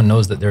again, everyone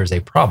knows that there is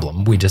a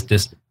problem. We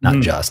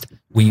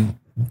we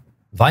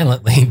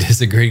violently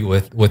disagree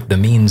with the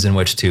means in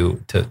which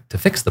to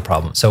fix the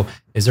problem. So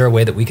is there a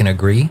way that we can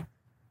agree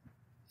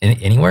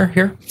anywhere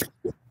here?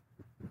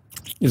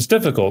 It's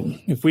difficult.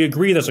 If we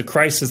agree there's a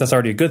crisis, that's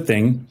already a good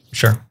thing.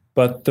 Sure.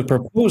 But the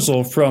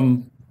proposal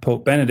from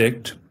Pope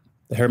Benedict,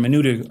 the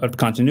hermeneutic of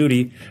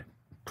continuity,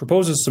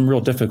 proposes some real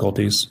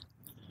difficulties.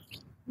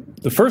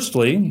 The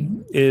firstly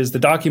is the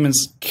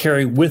documents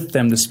carry with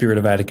them the spirit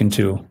of Vatican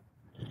II.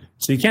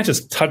 So you can't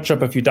just touch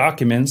up a few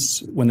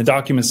documents when the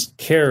documents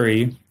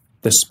carry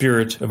the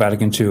spirit of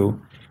Vatican II.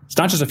 It's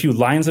not just a few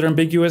lines that are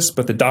ambiguous,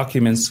 but the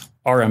documents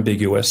are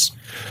ambiguous.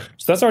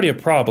 So that's already a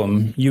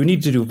problem. You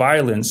need to do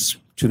violence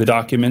to the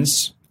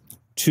documents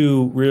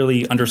to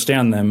really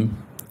understand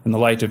them in the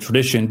light of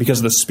tradition because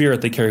of the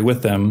spirit they carry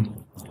with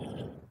them.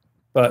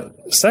 But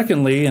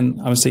secondly,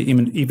 and I would say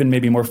even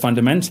maybe more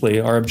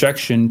fundamentally, our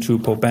objection to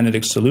Pope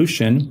Benedict's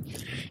solution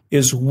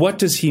is, what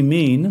does he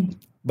mean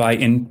by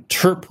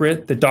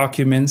interpret the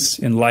documents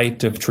in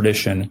light of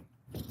tradition?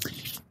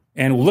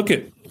 And we'll look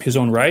at his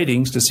own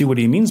writings to see what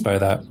he means by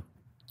that.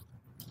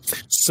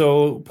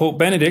 So Pope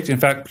Benedict, in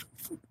fact,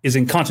 is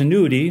in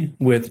continuity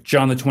with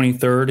John the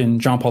 23rd and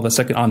John Paul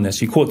II on this.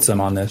 He quotes them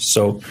on this.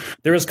 So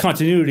there is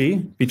continuity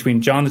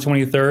between John the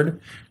 23rd,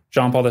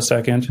 John Paul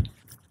II,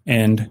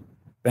 and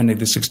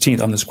Benedict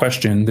XVI on this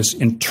question, this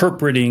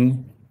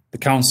interpreting the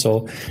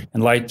council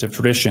in light of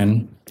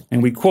tradition.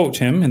 And we quote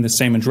him in the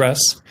same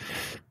address.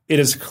 It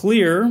is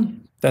clear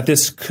that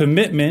this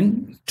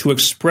commitment to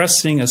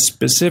expressing a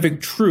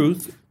specific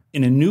truth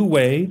in a new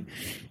way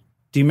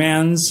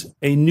demands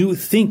a new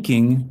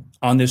thinking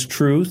on this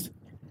truth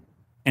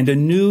and a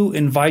new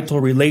and vital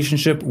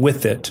relationship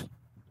with it.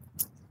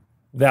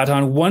 That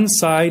on one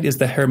side is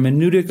the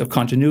hermeneutic of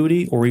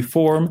continuity or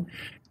reform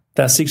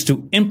that seeks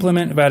to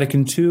implement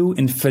Vatican II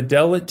in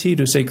fidelity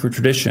to sacred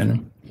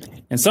tradition.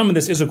 And some of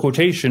this is a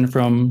quotation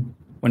from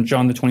when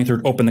John the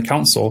 23rd opened the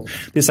council,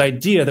 this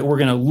idea that we're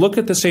going to look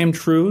at the same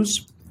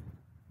truths,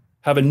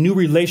 have a new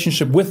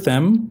relationship with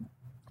them,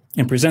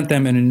 and present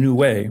them in a new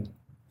way.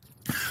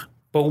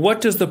 But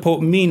what does the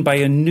Pope mean by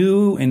a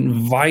new and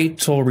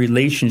vital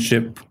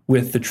relationship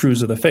with the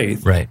truths of the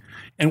faith? Right.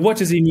 And what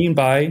does he mean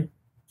by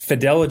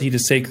fidelity to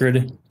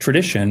sacred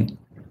tradition?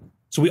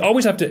 So we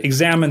always have to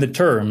examine the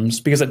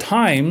terms, because at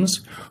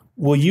times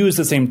we'll use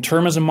the same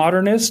term as a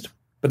modernist,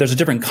 but there's a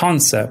different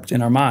concept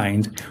in our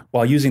mind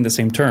while using the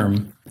same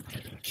term.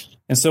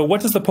 And so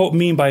what does the Pope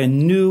mean by a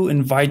new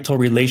and vital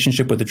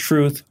relationship with the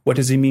truth? What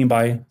does he mean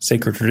by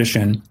sacred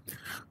tradition?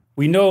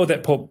 We know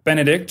that Pope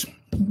Benedict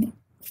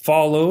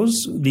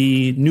follows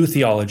the new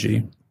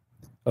theology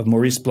of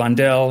Maurice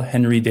Blondel,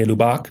 Henry de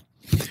Lubac,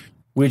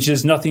 which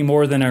is nothing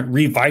more than a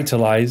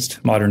revitalized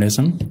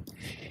modernism.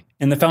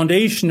 And the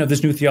foundation of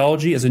this new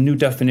theology is a new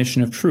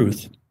definition of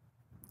truth.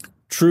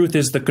 Truth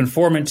is the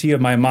conformity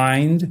of my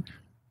mind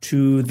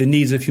to the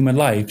needs of human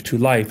life, to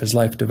life as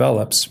life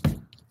develops.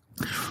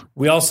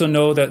 We also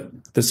know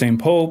that the same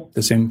Pope,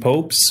 the same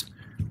popes,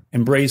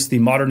 embrace the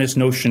modernist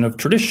notion of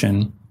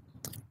tradition.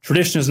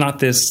 Tradition is not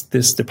this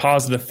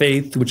deposit of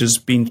faith which is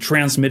being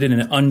transmitted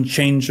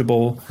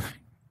unchangeably,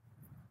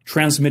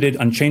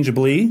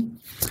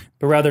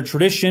 but rather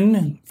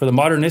tradition for the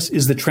modernists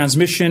is the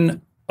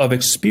transmission of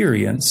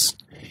experience.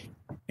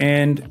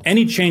 And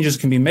any changes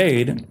can be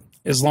made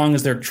as long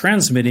as they're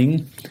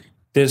transmitting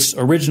this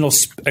original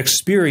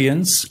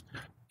experience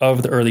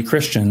of the early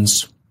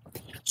Christians.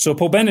 So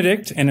Pope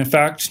Benedict, and in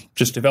fact,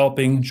 just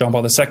developing John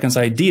Paul II's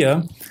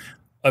idea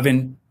of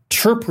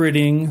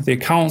interpreting the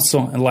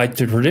council in light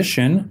of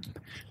tradition,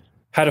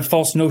 had a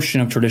false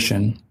notion of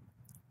tradition.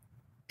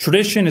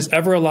 Tradition is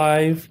ever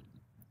alive,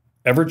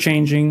 ever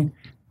changing,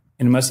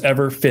 and must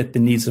ever fit the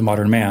needs of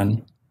modern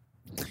man.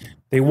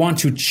 They want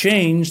to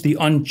change the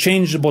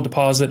unchangeable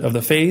deposit of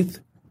the faith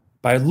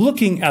by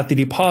looking at the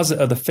deposit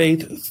of the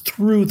faith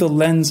through the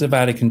lens of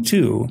Vatican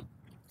II,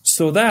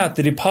 so that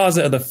the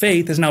deposit of the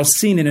faith is now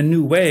seen in a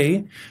new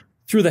way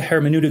through the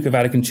hermeneutic of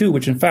Vatican II,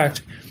 which in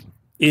fact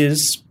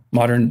is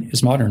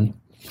novel.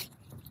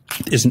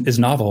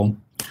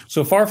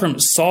 So far from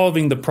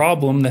solving the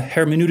problem, the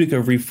hermeneutic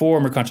of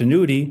reform or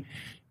continuity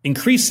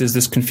increases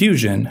this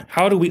confusion.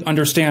 How do we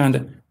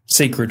understand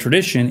sacred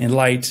tradition in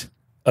light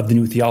of the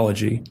new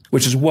theology,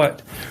 which is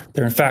what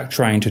they're in fact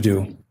trying to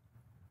do?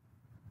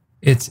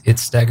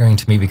 It's staggering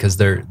to me because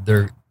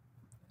they're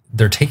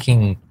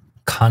taking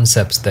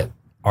concepts that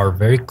are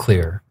very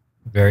clear,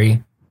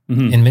 very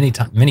in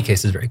many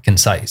cases very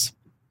concise,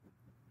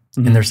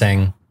 and they're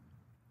saying,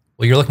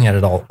 "Well, you're looking at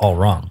it all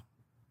wrong."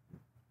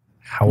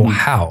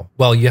 How?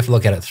 Well, you have to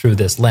look at it through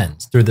this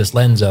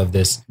lens of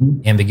this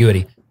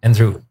ambiguity, and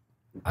through.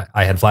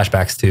 I had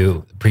flashbacks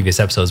to previous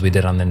episodes we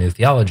did on the new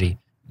theology,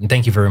 and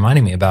thank you for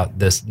reminding me about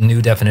this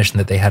new definition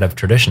that they had of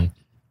tradition.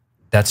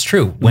 That's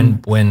true.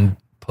 When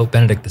Pope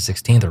Benedict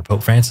XVI or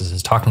Pope Francis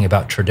is talking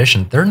about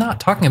tradition, they're not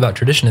talking about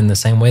tradition in the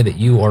same way that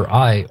you or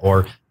I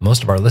or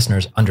most of our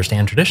listeners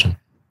understand tradition.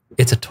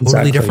 It's a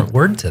totally different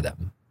word to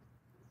them.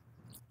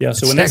 Yeah,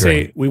 so when they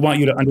say, we want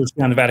you to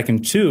understand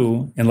Vatican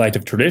II in light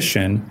of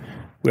tradition,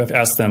 we have to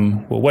ask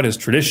them, well, what is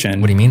tradition?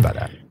 What do you mean by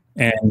that?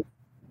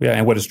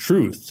 And what is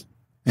truth?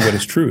 And what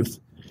is truth?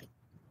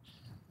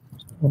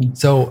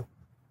 So,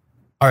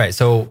 all right,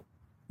 so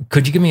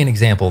could you give me an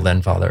example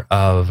then, Father,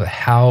 of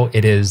how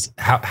it is,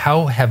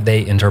 how have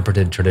they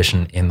interpreted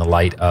tradition in the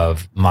light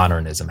of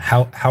modernism?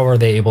 How are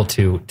they able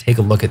to take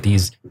a look at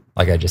these,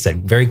 like I just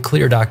said, very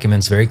clear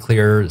documents, very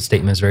clear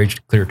statements, very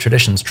clear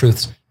traditions,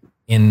 truths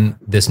in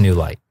this new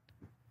light?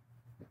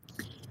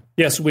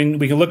 Yes,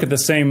 we can look at the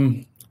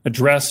same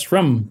address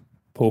from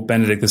Pope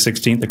Benedict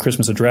XVI, the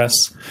Christmas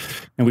address,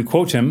 and we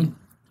quote him,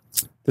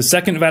 "The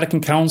Second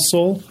Vatican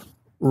Council,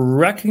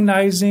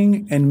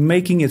 recognizing and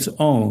making its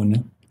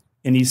own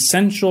an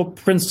essential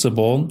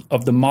principle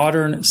of the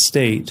modern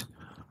state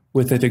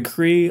with a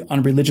decree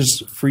on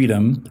religious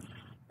freedom,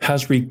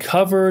 has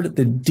recovered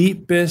the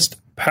deepest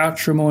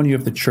patrimony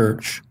of the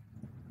Church.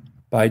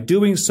 By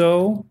doing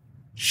so,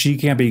 she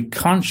can be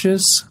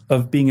conscious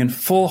of being in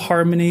full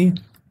harmony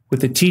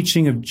with the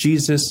teaching of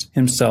Jesus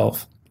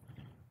himself,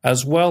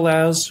 as well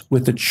as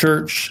with the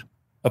Church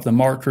of the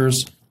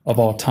martyrs of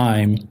all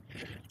time."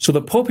 So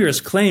the Pope here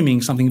is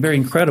claiming something very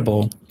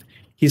incredible.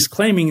 He's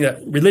claiming that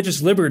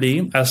religious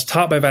liberty, as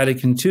taught by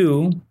Vatican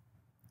II,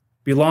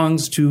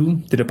 belongs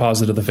to the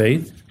deposit of the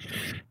faith,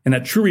 and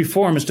that true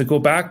reform is to go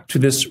back to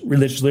this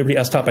religious liberty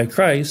as taught by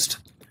Christ,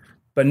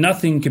 but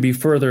nothing can be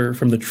further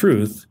from the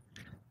truth.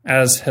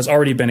 As has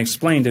already been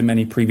explained in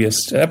many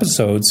previous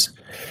episodes,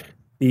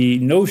 the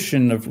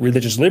notion of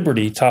religious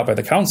liberty taught by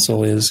the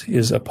Council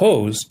is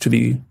opposed to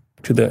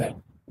the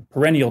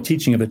perennial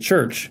teaching of the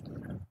Church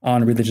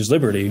on religious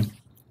liberty.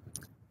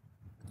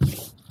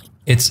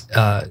 It's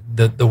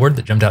the word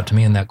that jumped out to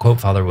me in that quote,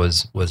 Father,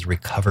 was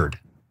recovered.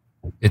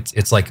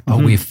 It's like,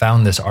 oh, we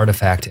found this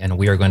artifact and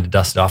we are going to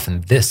dust it off,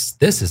 and this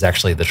is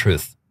actually the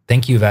truth.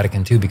 Thank you,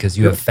 Vatican II, because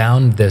you have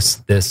found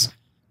this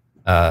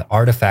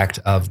artifact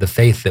of the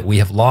faith that we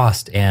have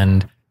lost,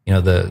 and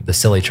the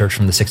silly church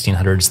from the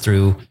 1600s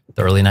through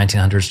the early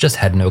 1900s just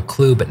had no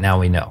clue, but now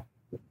we know.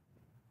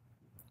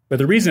 But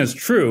the reason it's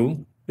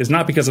true is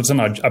not because of some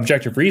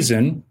objective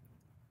reason,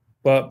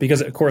 but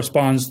because it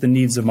corresponds to the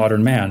needs of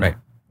modern man. Right.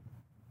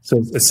 So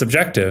it's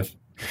subjective.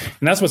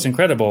 And that's what's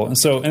incredible. And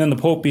then the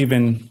Pope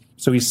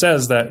he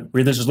says that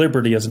religious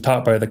liberty as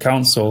taught by the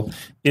Council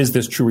is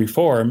this true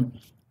reform.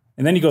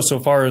 And then he goes so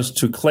far as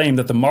to claim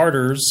that the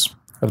martyrs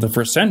of the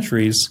first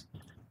centuries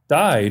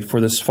died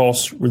for this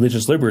false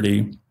religious liberty.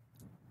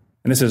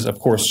 And this is, of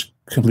course,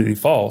 completely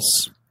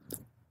false.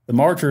 The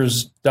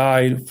martyrs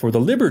died for the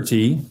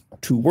liberty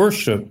to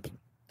worship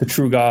the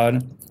true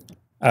God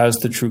as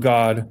the true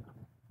God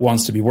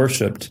wants to be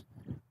worshipped.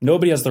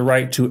 Nobody has the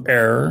right to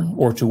err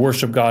or to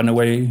worship God in a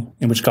way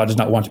in which God does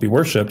not want to be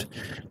worshipped.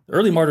 The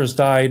early martyrs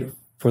died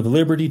for the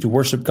liberty to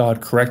worship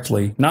God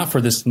correctly, not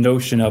for this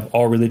notion of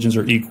all religions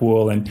are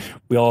equal and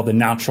we all have the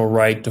natural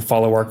right to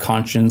follow our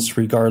conscience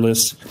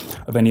regardless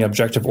of any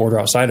objective order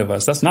outside of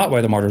us. That's not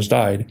why the martyrs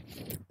died.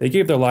 They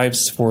gave their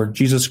lives for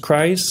Jesus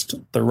Christ,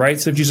 the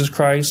rights of Jesus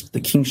Christ, the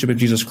kingship of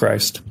Jesus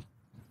Christ.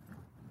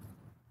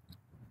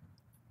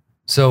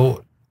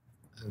 So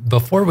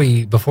before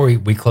we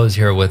close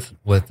here with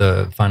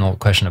the final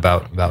question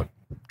about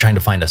trying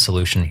to find a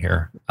solution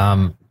here.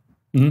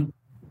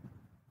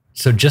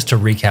 So just to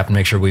recap and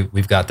make sure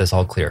we've got this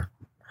all clear.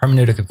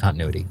 Hermeneutic of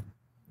continuity.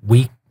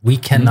 We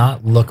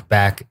cannot look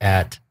back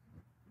at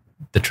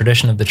the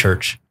tradition of the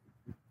church,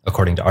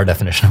 according to our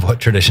definition of what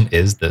tradition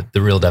is, the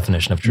real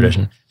definition of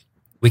tradition.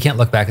 We can't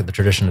look back at the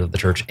tradition of the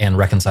church and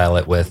reconcile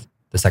it with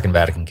the Second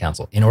Vatican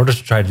Council. In order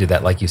to try to do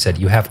that, like you said,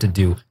 you have to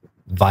do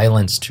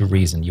violence to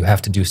reason. You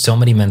have to do so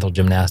many mental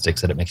gymnastics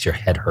that it makes your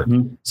head hurt.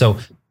 So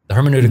the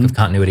hermeneutic of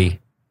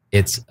continuity,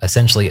 it's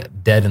essentially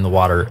dead in the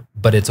water,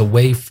 but it's a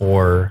way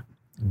for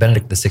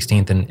Benedict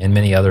XVI and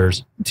many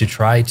others to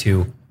try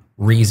to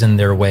reason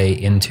their way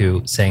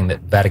into saying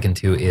that Vatican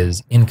II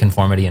is in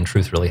conformity and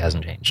truth really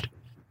hasn't changed.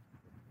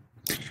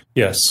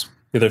 Yes.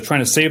 They're trying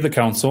to save the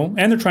council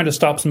and they're trying to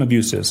stop some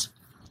abuses.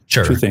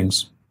 Sure. Two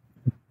things.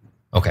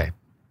 Okay.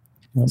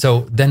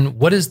 So then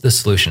what is the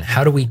solution?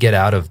 How do we get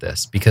out of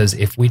this? Because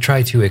if we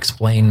try to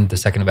explain the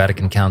Second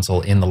Vatican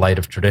Council in the light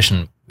of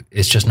tradition,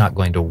 it's just not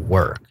going to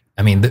work.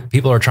 I mean,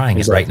 people are trying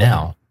it right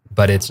now,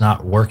 but it's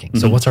not working.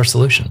 So what's our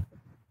solution?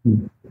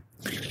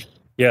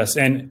 Yes,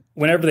 and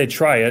whenever they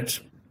try it,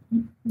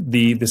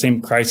 the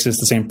same crisis,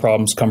 the same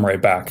problems come right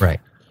back.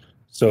 Right.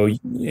 So,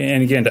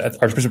 and again,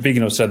 Archbishop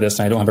Vigano said this,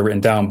 and I don't have it written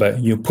down, but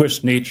you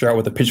push nature out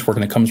with a pitchfork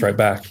and it comes right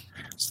back.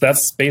 So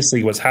that's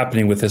basically what's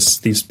happening with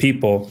these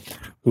people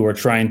who are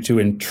trying to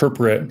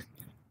interpret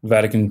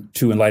Vatican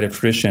II in light of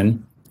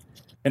tradition.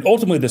 And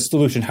ultimately, the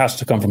solution has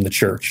to come from the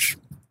church,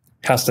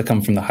 has to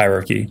come from the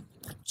hierarchy.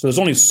 So there's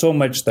only so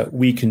much that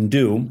we can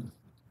do.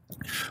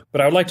 But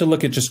I would like to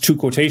look at just two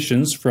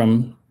quotations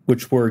from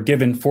which were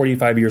given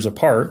 45 years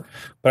apart,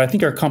 but I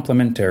think are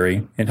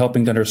complementary in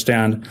helping to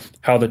understand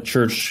how the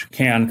church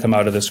can come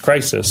out of this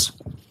crisis.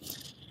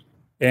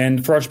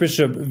 And for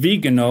Archbishop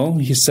Vigano,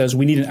 he says,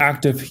 we need an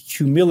act of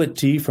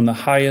humility from the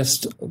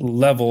highest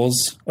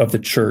levels of the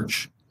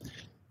church.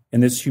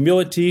 And this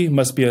humility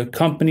must be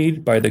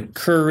accompanied by the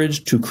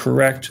courage to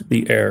correct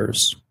the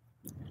errors.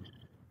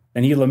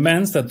 And he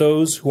laments that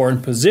those who are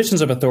in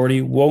positions of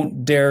authority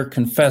won't dare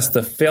confess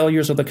the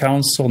failures of the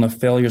council and the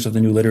failures of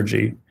the new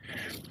liturgy.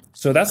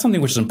 So that's something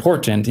which is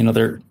important.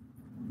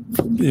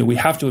 We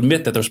have to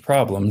admit that there's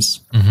problems.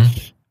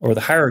 Or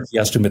the hierarchy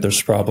has to admit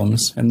there's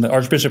problems. And the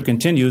Archbishop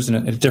continues in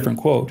a different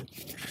quote.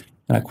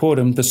 And I quote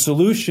him, "The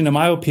solution, in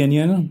my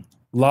opinion,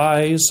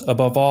 lies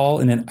above all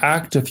in an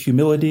act of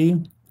humility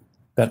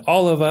that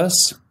all of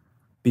us,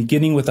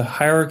 beginning with the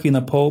hierarchy and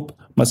the Pope,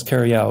 must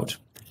carry out.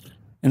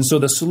 And so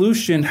the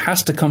solution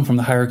has to come from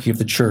the hierarchy of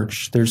the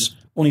church. There's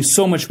only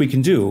so much we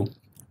can do,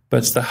 but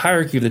it's the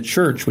hierarchy of the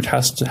church which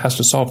has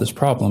to solve this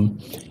problem.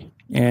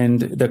 And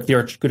the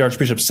good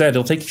Archbishop said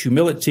it'll take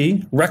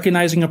humility,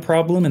 recognizing a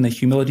problem, and the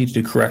humility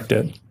to correct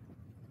it.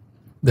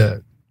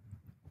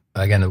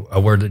 Again, a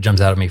word that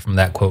jumps out at me from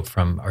that quote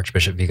from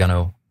Archbishop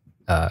Vigano,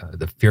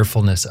 the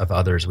fearfulness of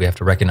others. We have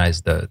to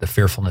recognize the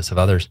fearfulness of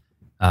others.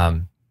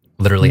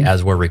 Literally,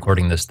 as we're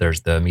recording this,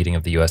 there's the meeting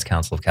of the U.S.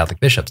 Council of Catholic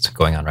Bishops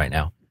going on right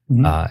now.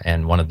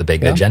 And one of the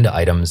big agenda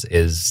items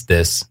is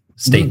this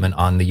statement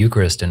on the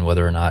Eucharist and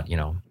whether or not,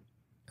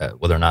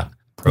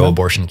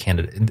 pro-abortion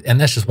candidate, and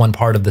that's just one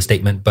part of the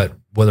statement, but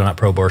whether or not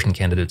pro-abortion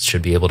candidates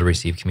should be able to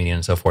receive communion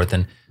and so forth.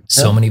 And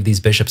so many of these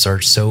bishops are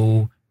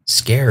so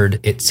scared,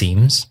 it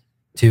seems,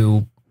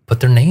 to put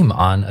their name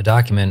on a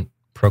document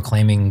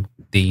proclaiming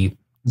the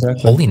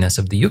holiness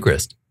of the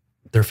Eucharist.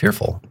 They're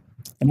fearful.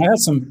 And I had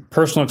some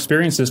personal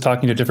experiences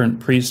talking to different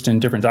priests in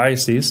different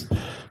dioceses.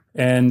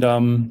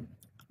 And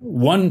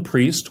one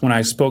priest, when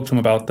I spoke to him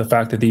about the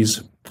fact that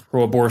these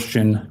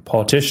pro-abortion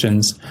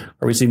politicians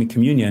are receiving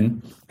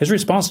communion, his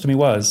response to me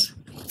was,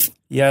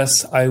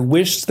 yes, I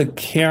wish the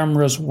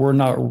cameras were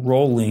not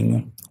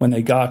rolling when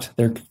they got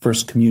their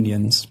first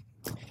communions.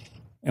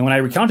 And when I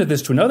recounted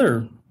this to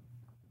another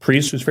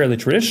priest who's fairly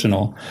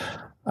traditional,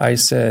 I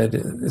said,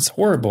 it's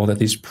horrible that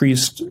these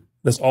priests,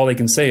 that's all they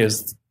can say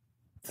is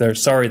they're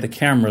sorry the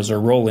cameras are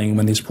rolling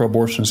when these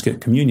pro-abortionists get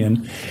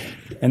communion.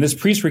 And this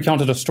priest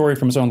recounted a story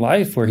from his own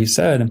life where he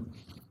said,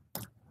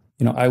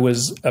 I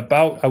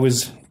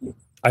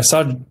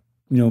saw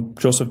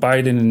Joseph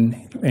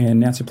Biden and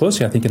Nancy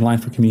Pelosi, I think, in line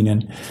for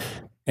communion.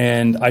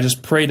 And I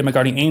just prayed to my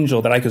guardian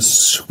angel that I could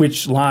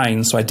switch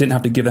lines so I didn't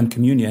have to give them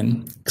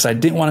communion because I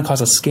didn't want to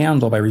cause a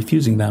scandal by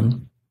refusing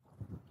them.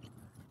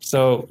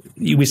 So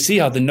we see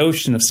how the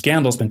notion of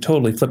scandal has been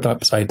totally flipped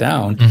upside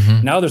down.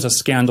 Now there's a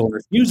scandal in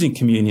refusing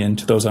communion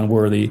to those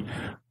unworthy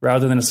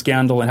rather than a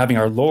scandal in having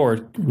our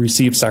Lord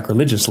received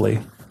sacrilegiously.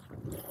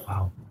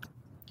 Wow.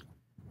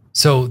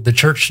 So the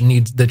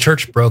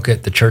church broke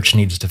it. The church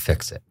needs to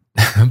fix it.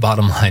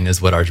 Bottom line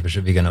is what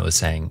Archbishop Vigano is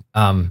saying.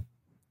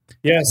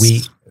 Yes.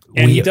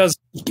 He does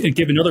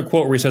give another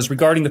quote where he says,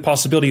 regarding the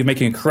possibility of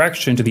making a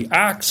correction to the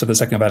acts of the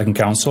Second Vatican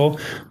Council,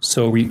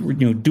 so we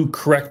do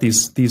correct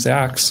these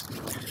acts.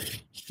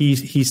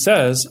 He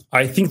says,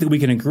 I think that we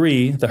can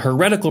agree that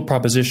heretical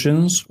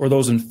propositions or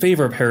those in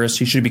favor of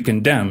heresy should be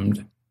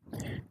condemned.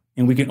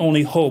 And we can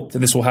only hope that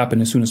this will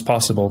happen as soon as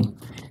possible.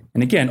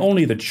 And again,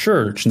 only the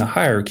church and the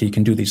hierarchy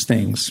can do these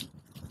things.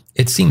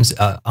 It seems,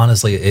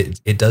 honestly,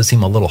 it does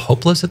seem a little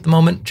hopeless at the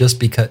moment, just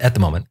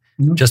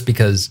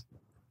because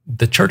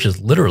the church is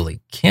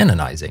literally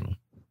canonizing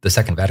the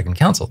Second Vatican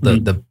Council.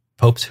 The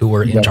popes who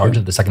were in charge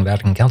of the Second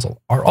Vatican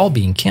Council are all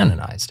being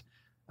canonized.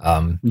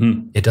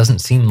 It doesn't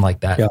seem like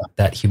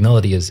that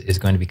humility is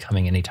going to be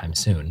coming anytime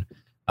soon.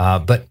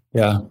 But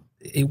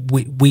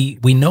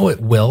we know it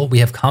will. We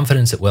have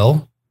confidence it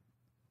will.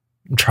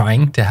 I'm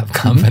trying to have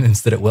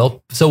confidence that it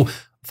will. So,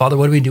 Father,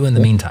 what do we do in the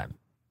meantime?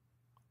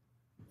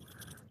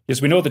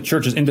 Yes, we know the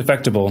church is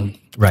indefectible.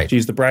 Right.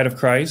 She's the bride of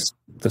Christ,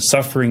 the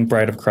suffering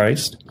bride of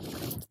Christ.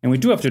 And we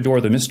do have to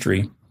adore the mystery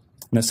in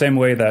the same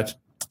way that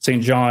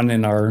St. John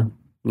and Our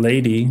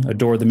Lady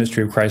adored the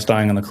mystery of Christ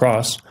dying on the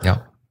cross. Yeah.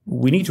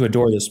 We need to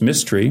adore this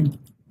mystery,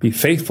 be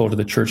faithful to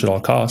the church at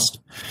all cost,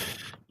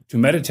 to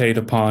meditate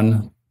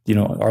upon,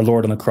 our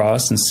Lord on the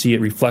cross and see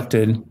it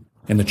reflected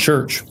in the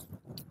church.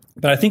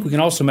 But I think we can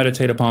also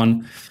meditate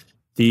upon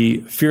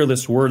the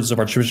fearless words of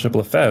Archbishop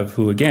Lefebvre,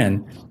 who,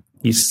 again,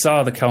 he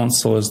saw the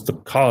council as the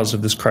cause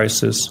of this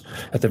crisis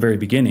at the very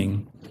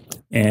beginning.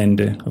 And,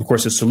 of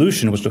course, his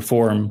solution was to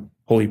form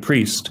holy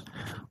priest,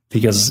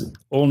 because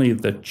only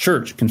the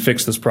church can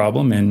fix this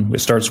problem, and it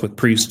starts with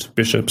priests,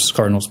 bishops,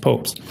 cardinals,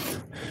 popes.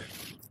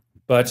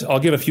 But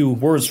I'll give a few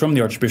words from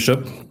the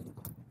Archbishop,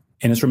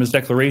 and it's from his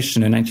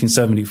declaration in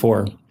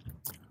 1974.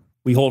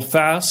 We hold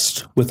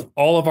fast with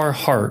all of our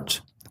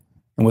heart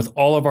and with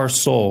all of our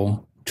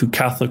soul to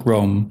Catholic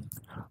Rome,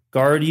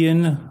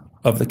 guardian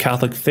of the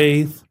Catholic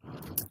faith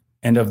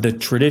and of the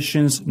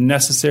traditions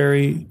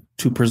necessary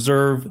to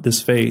preserve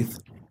this faith,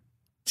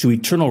 to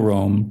eternal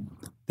Rome,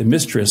 the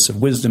mistress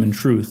of wisdom and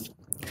truth.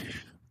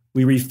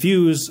 We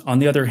refuse, on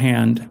the other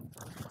hand,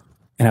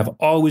 and have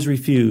always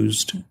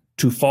refused,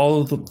 to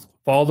follow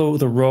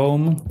the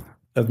Rome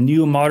of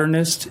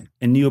neo-modernist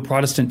and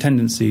neo-Protestant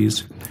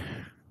tendencies,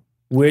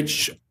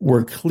 which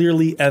were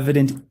clearly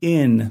evident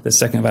in the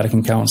Second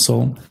Vatican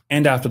Council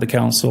and after the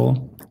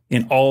Council,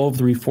 in all of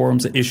the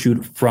reforms that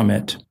issued from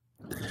it.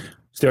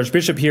 So the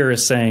Archbishop here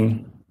is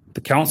saying the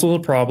Council is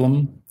a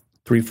problem,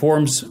 the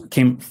reforms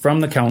came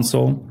from the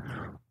Council,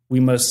 we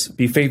must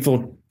be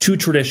faithful to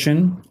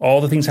tradition,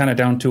 all the things handed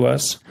down to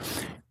us,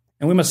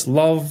 and we must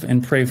love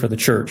and pray for the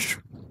church.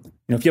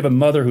 If you have a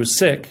mother who's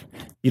sick,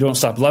 you don't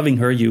stop loving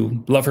her,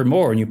 you love her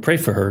more and you pray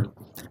for her.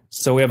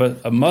 So we have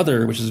a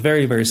mother which is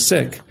very, very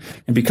sick,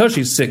 and because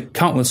she's sick,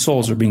 countless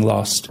souls are being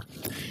lost.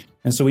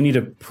 And so we need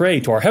to pray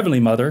to our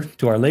Heavenly Mother,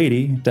 to Our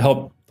Lady, to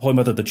help Holy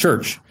Mother of the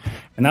Church.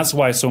 And that's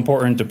why it's so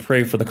important to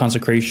pray for the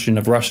consecration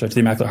of Russia to the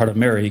Immaculate Heart of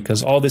Mary,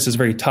 because all this is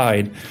very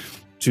tied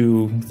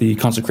to the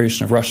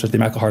consecration of Russia to the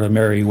Immaculate Heart of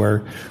Mary,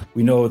 where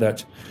we know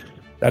that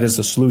that is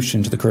the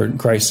solution to the current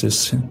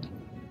crisis.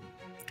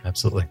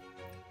 Absolutely.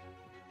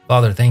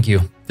 Father, thank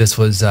you. This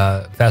was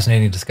a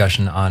fascinating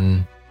discussion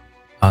on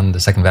the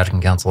Second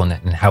Vatican Council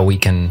and how we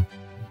can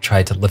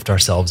try to lift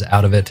ourselves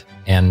out of it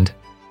and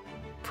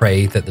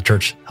pray that the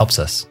Church helps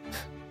us.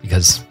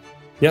 Because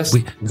yes,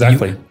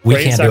 exactly. We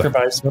pray can't and do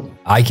sacrifice. it.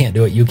 I can't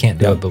do it. You can't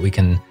do it. But we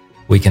can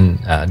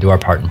do our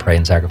part and pray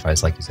and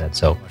sacrifice, like you said.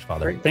 So much,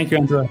 Father. Great. Thank you,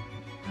 Andrea.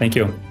 Thank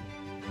you.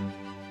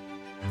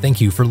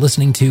 Thank you for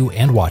listening to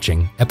and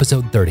watching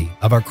episode 30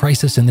 of our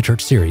Crisis in the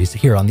Church series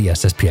here on the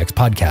SSPX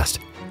podcast.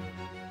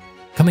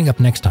 Coming up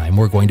next time,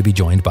 we're going to be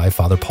joined by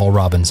Father Paul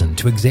Robinson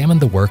to examine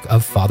the work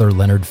of Father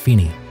Leonard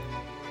Feeney.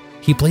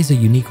 He plays a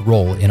unique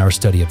role in our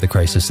study of the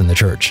crisis in the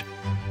Church.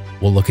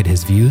 We'll look at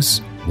his views,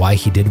 why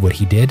he did what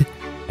he did,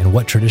 and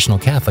what traditional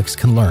Catholics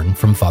can learn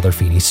from Father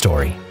Feeney's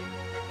story.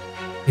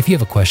 If you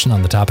have a question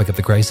on the topic of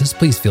the crisis,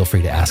 please feel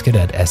free to ask it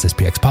at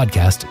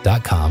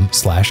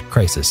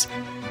sspxpodcast.com/crisis.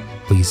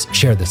 Please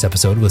share this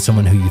episode with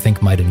someone who you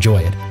think might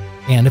enjoy it.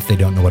 And if they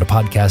don't know what a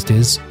podcast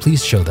is,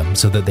 please show them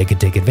so that they can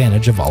take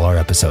advantage of all our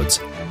episodes.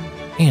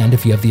 And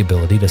if you have the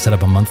ability to set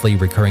up a monthly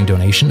recurring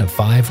donation of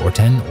 $5 or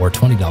 $10 or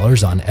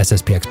 $20 on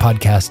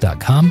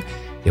sspxpodcast.com,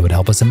 it would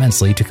help us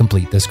immensely to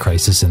complete this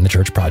Crisis in the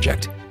Church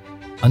project.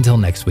 Until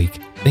next week,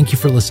 thank you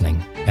for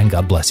listening, and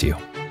God bless you.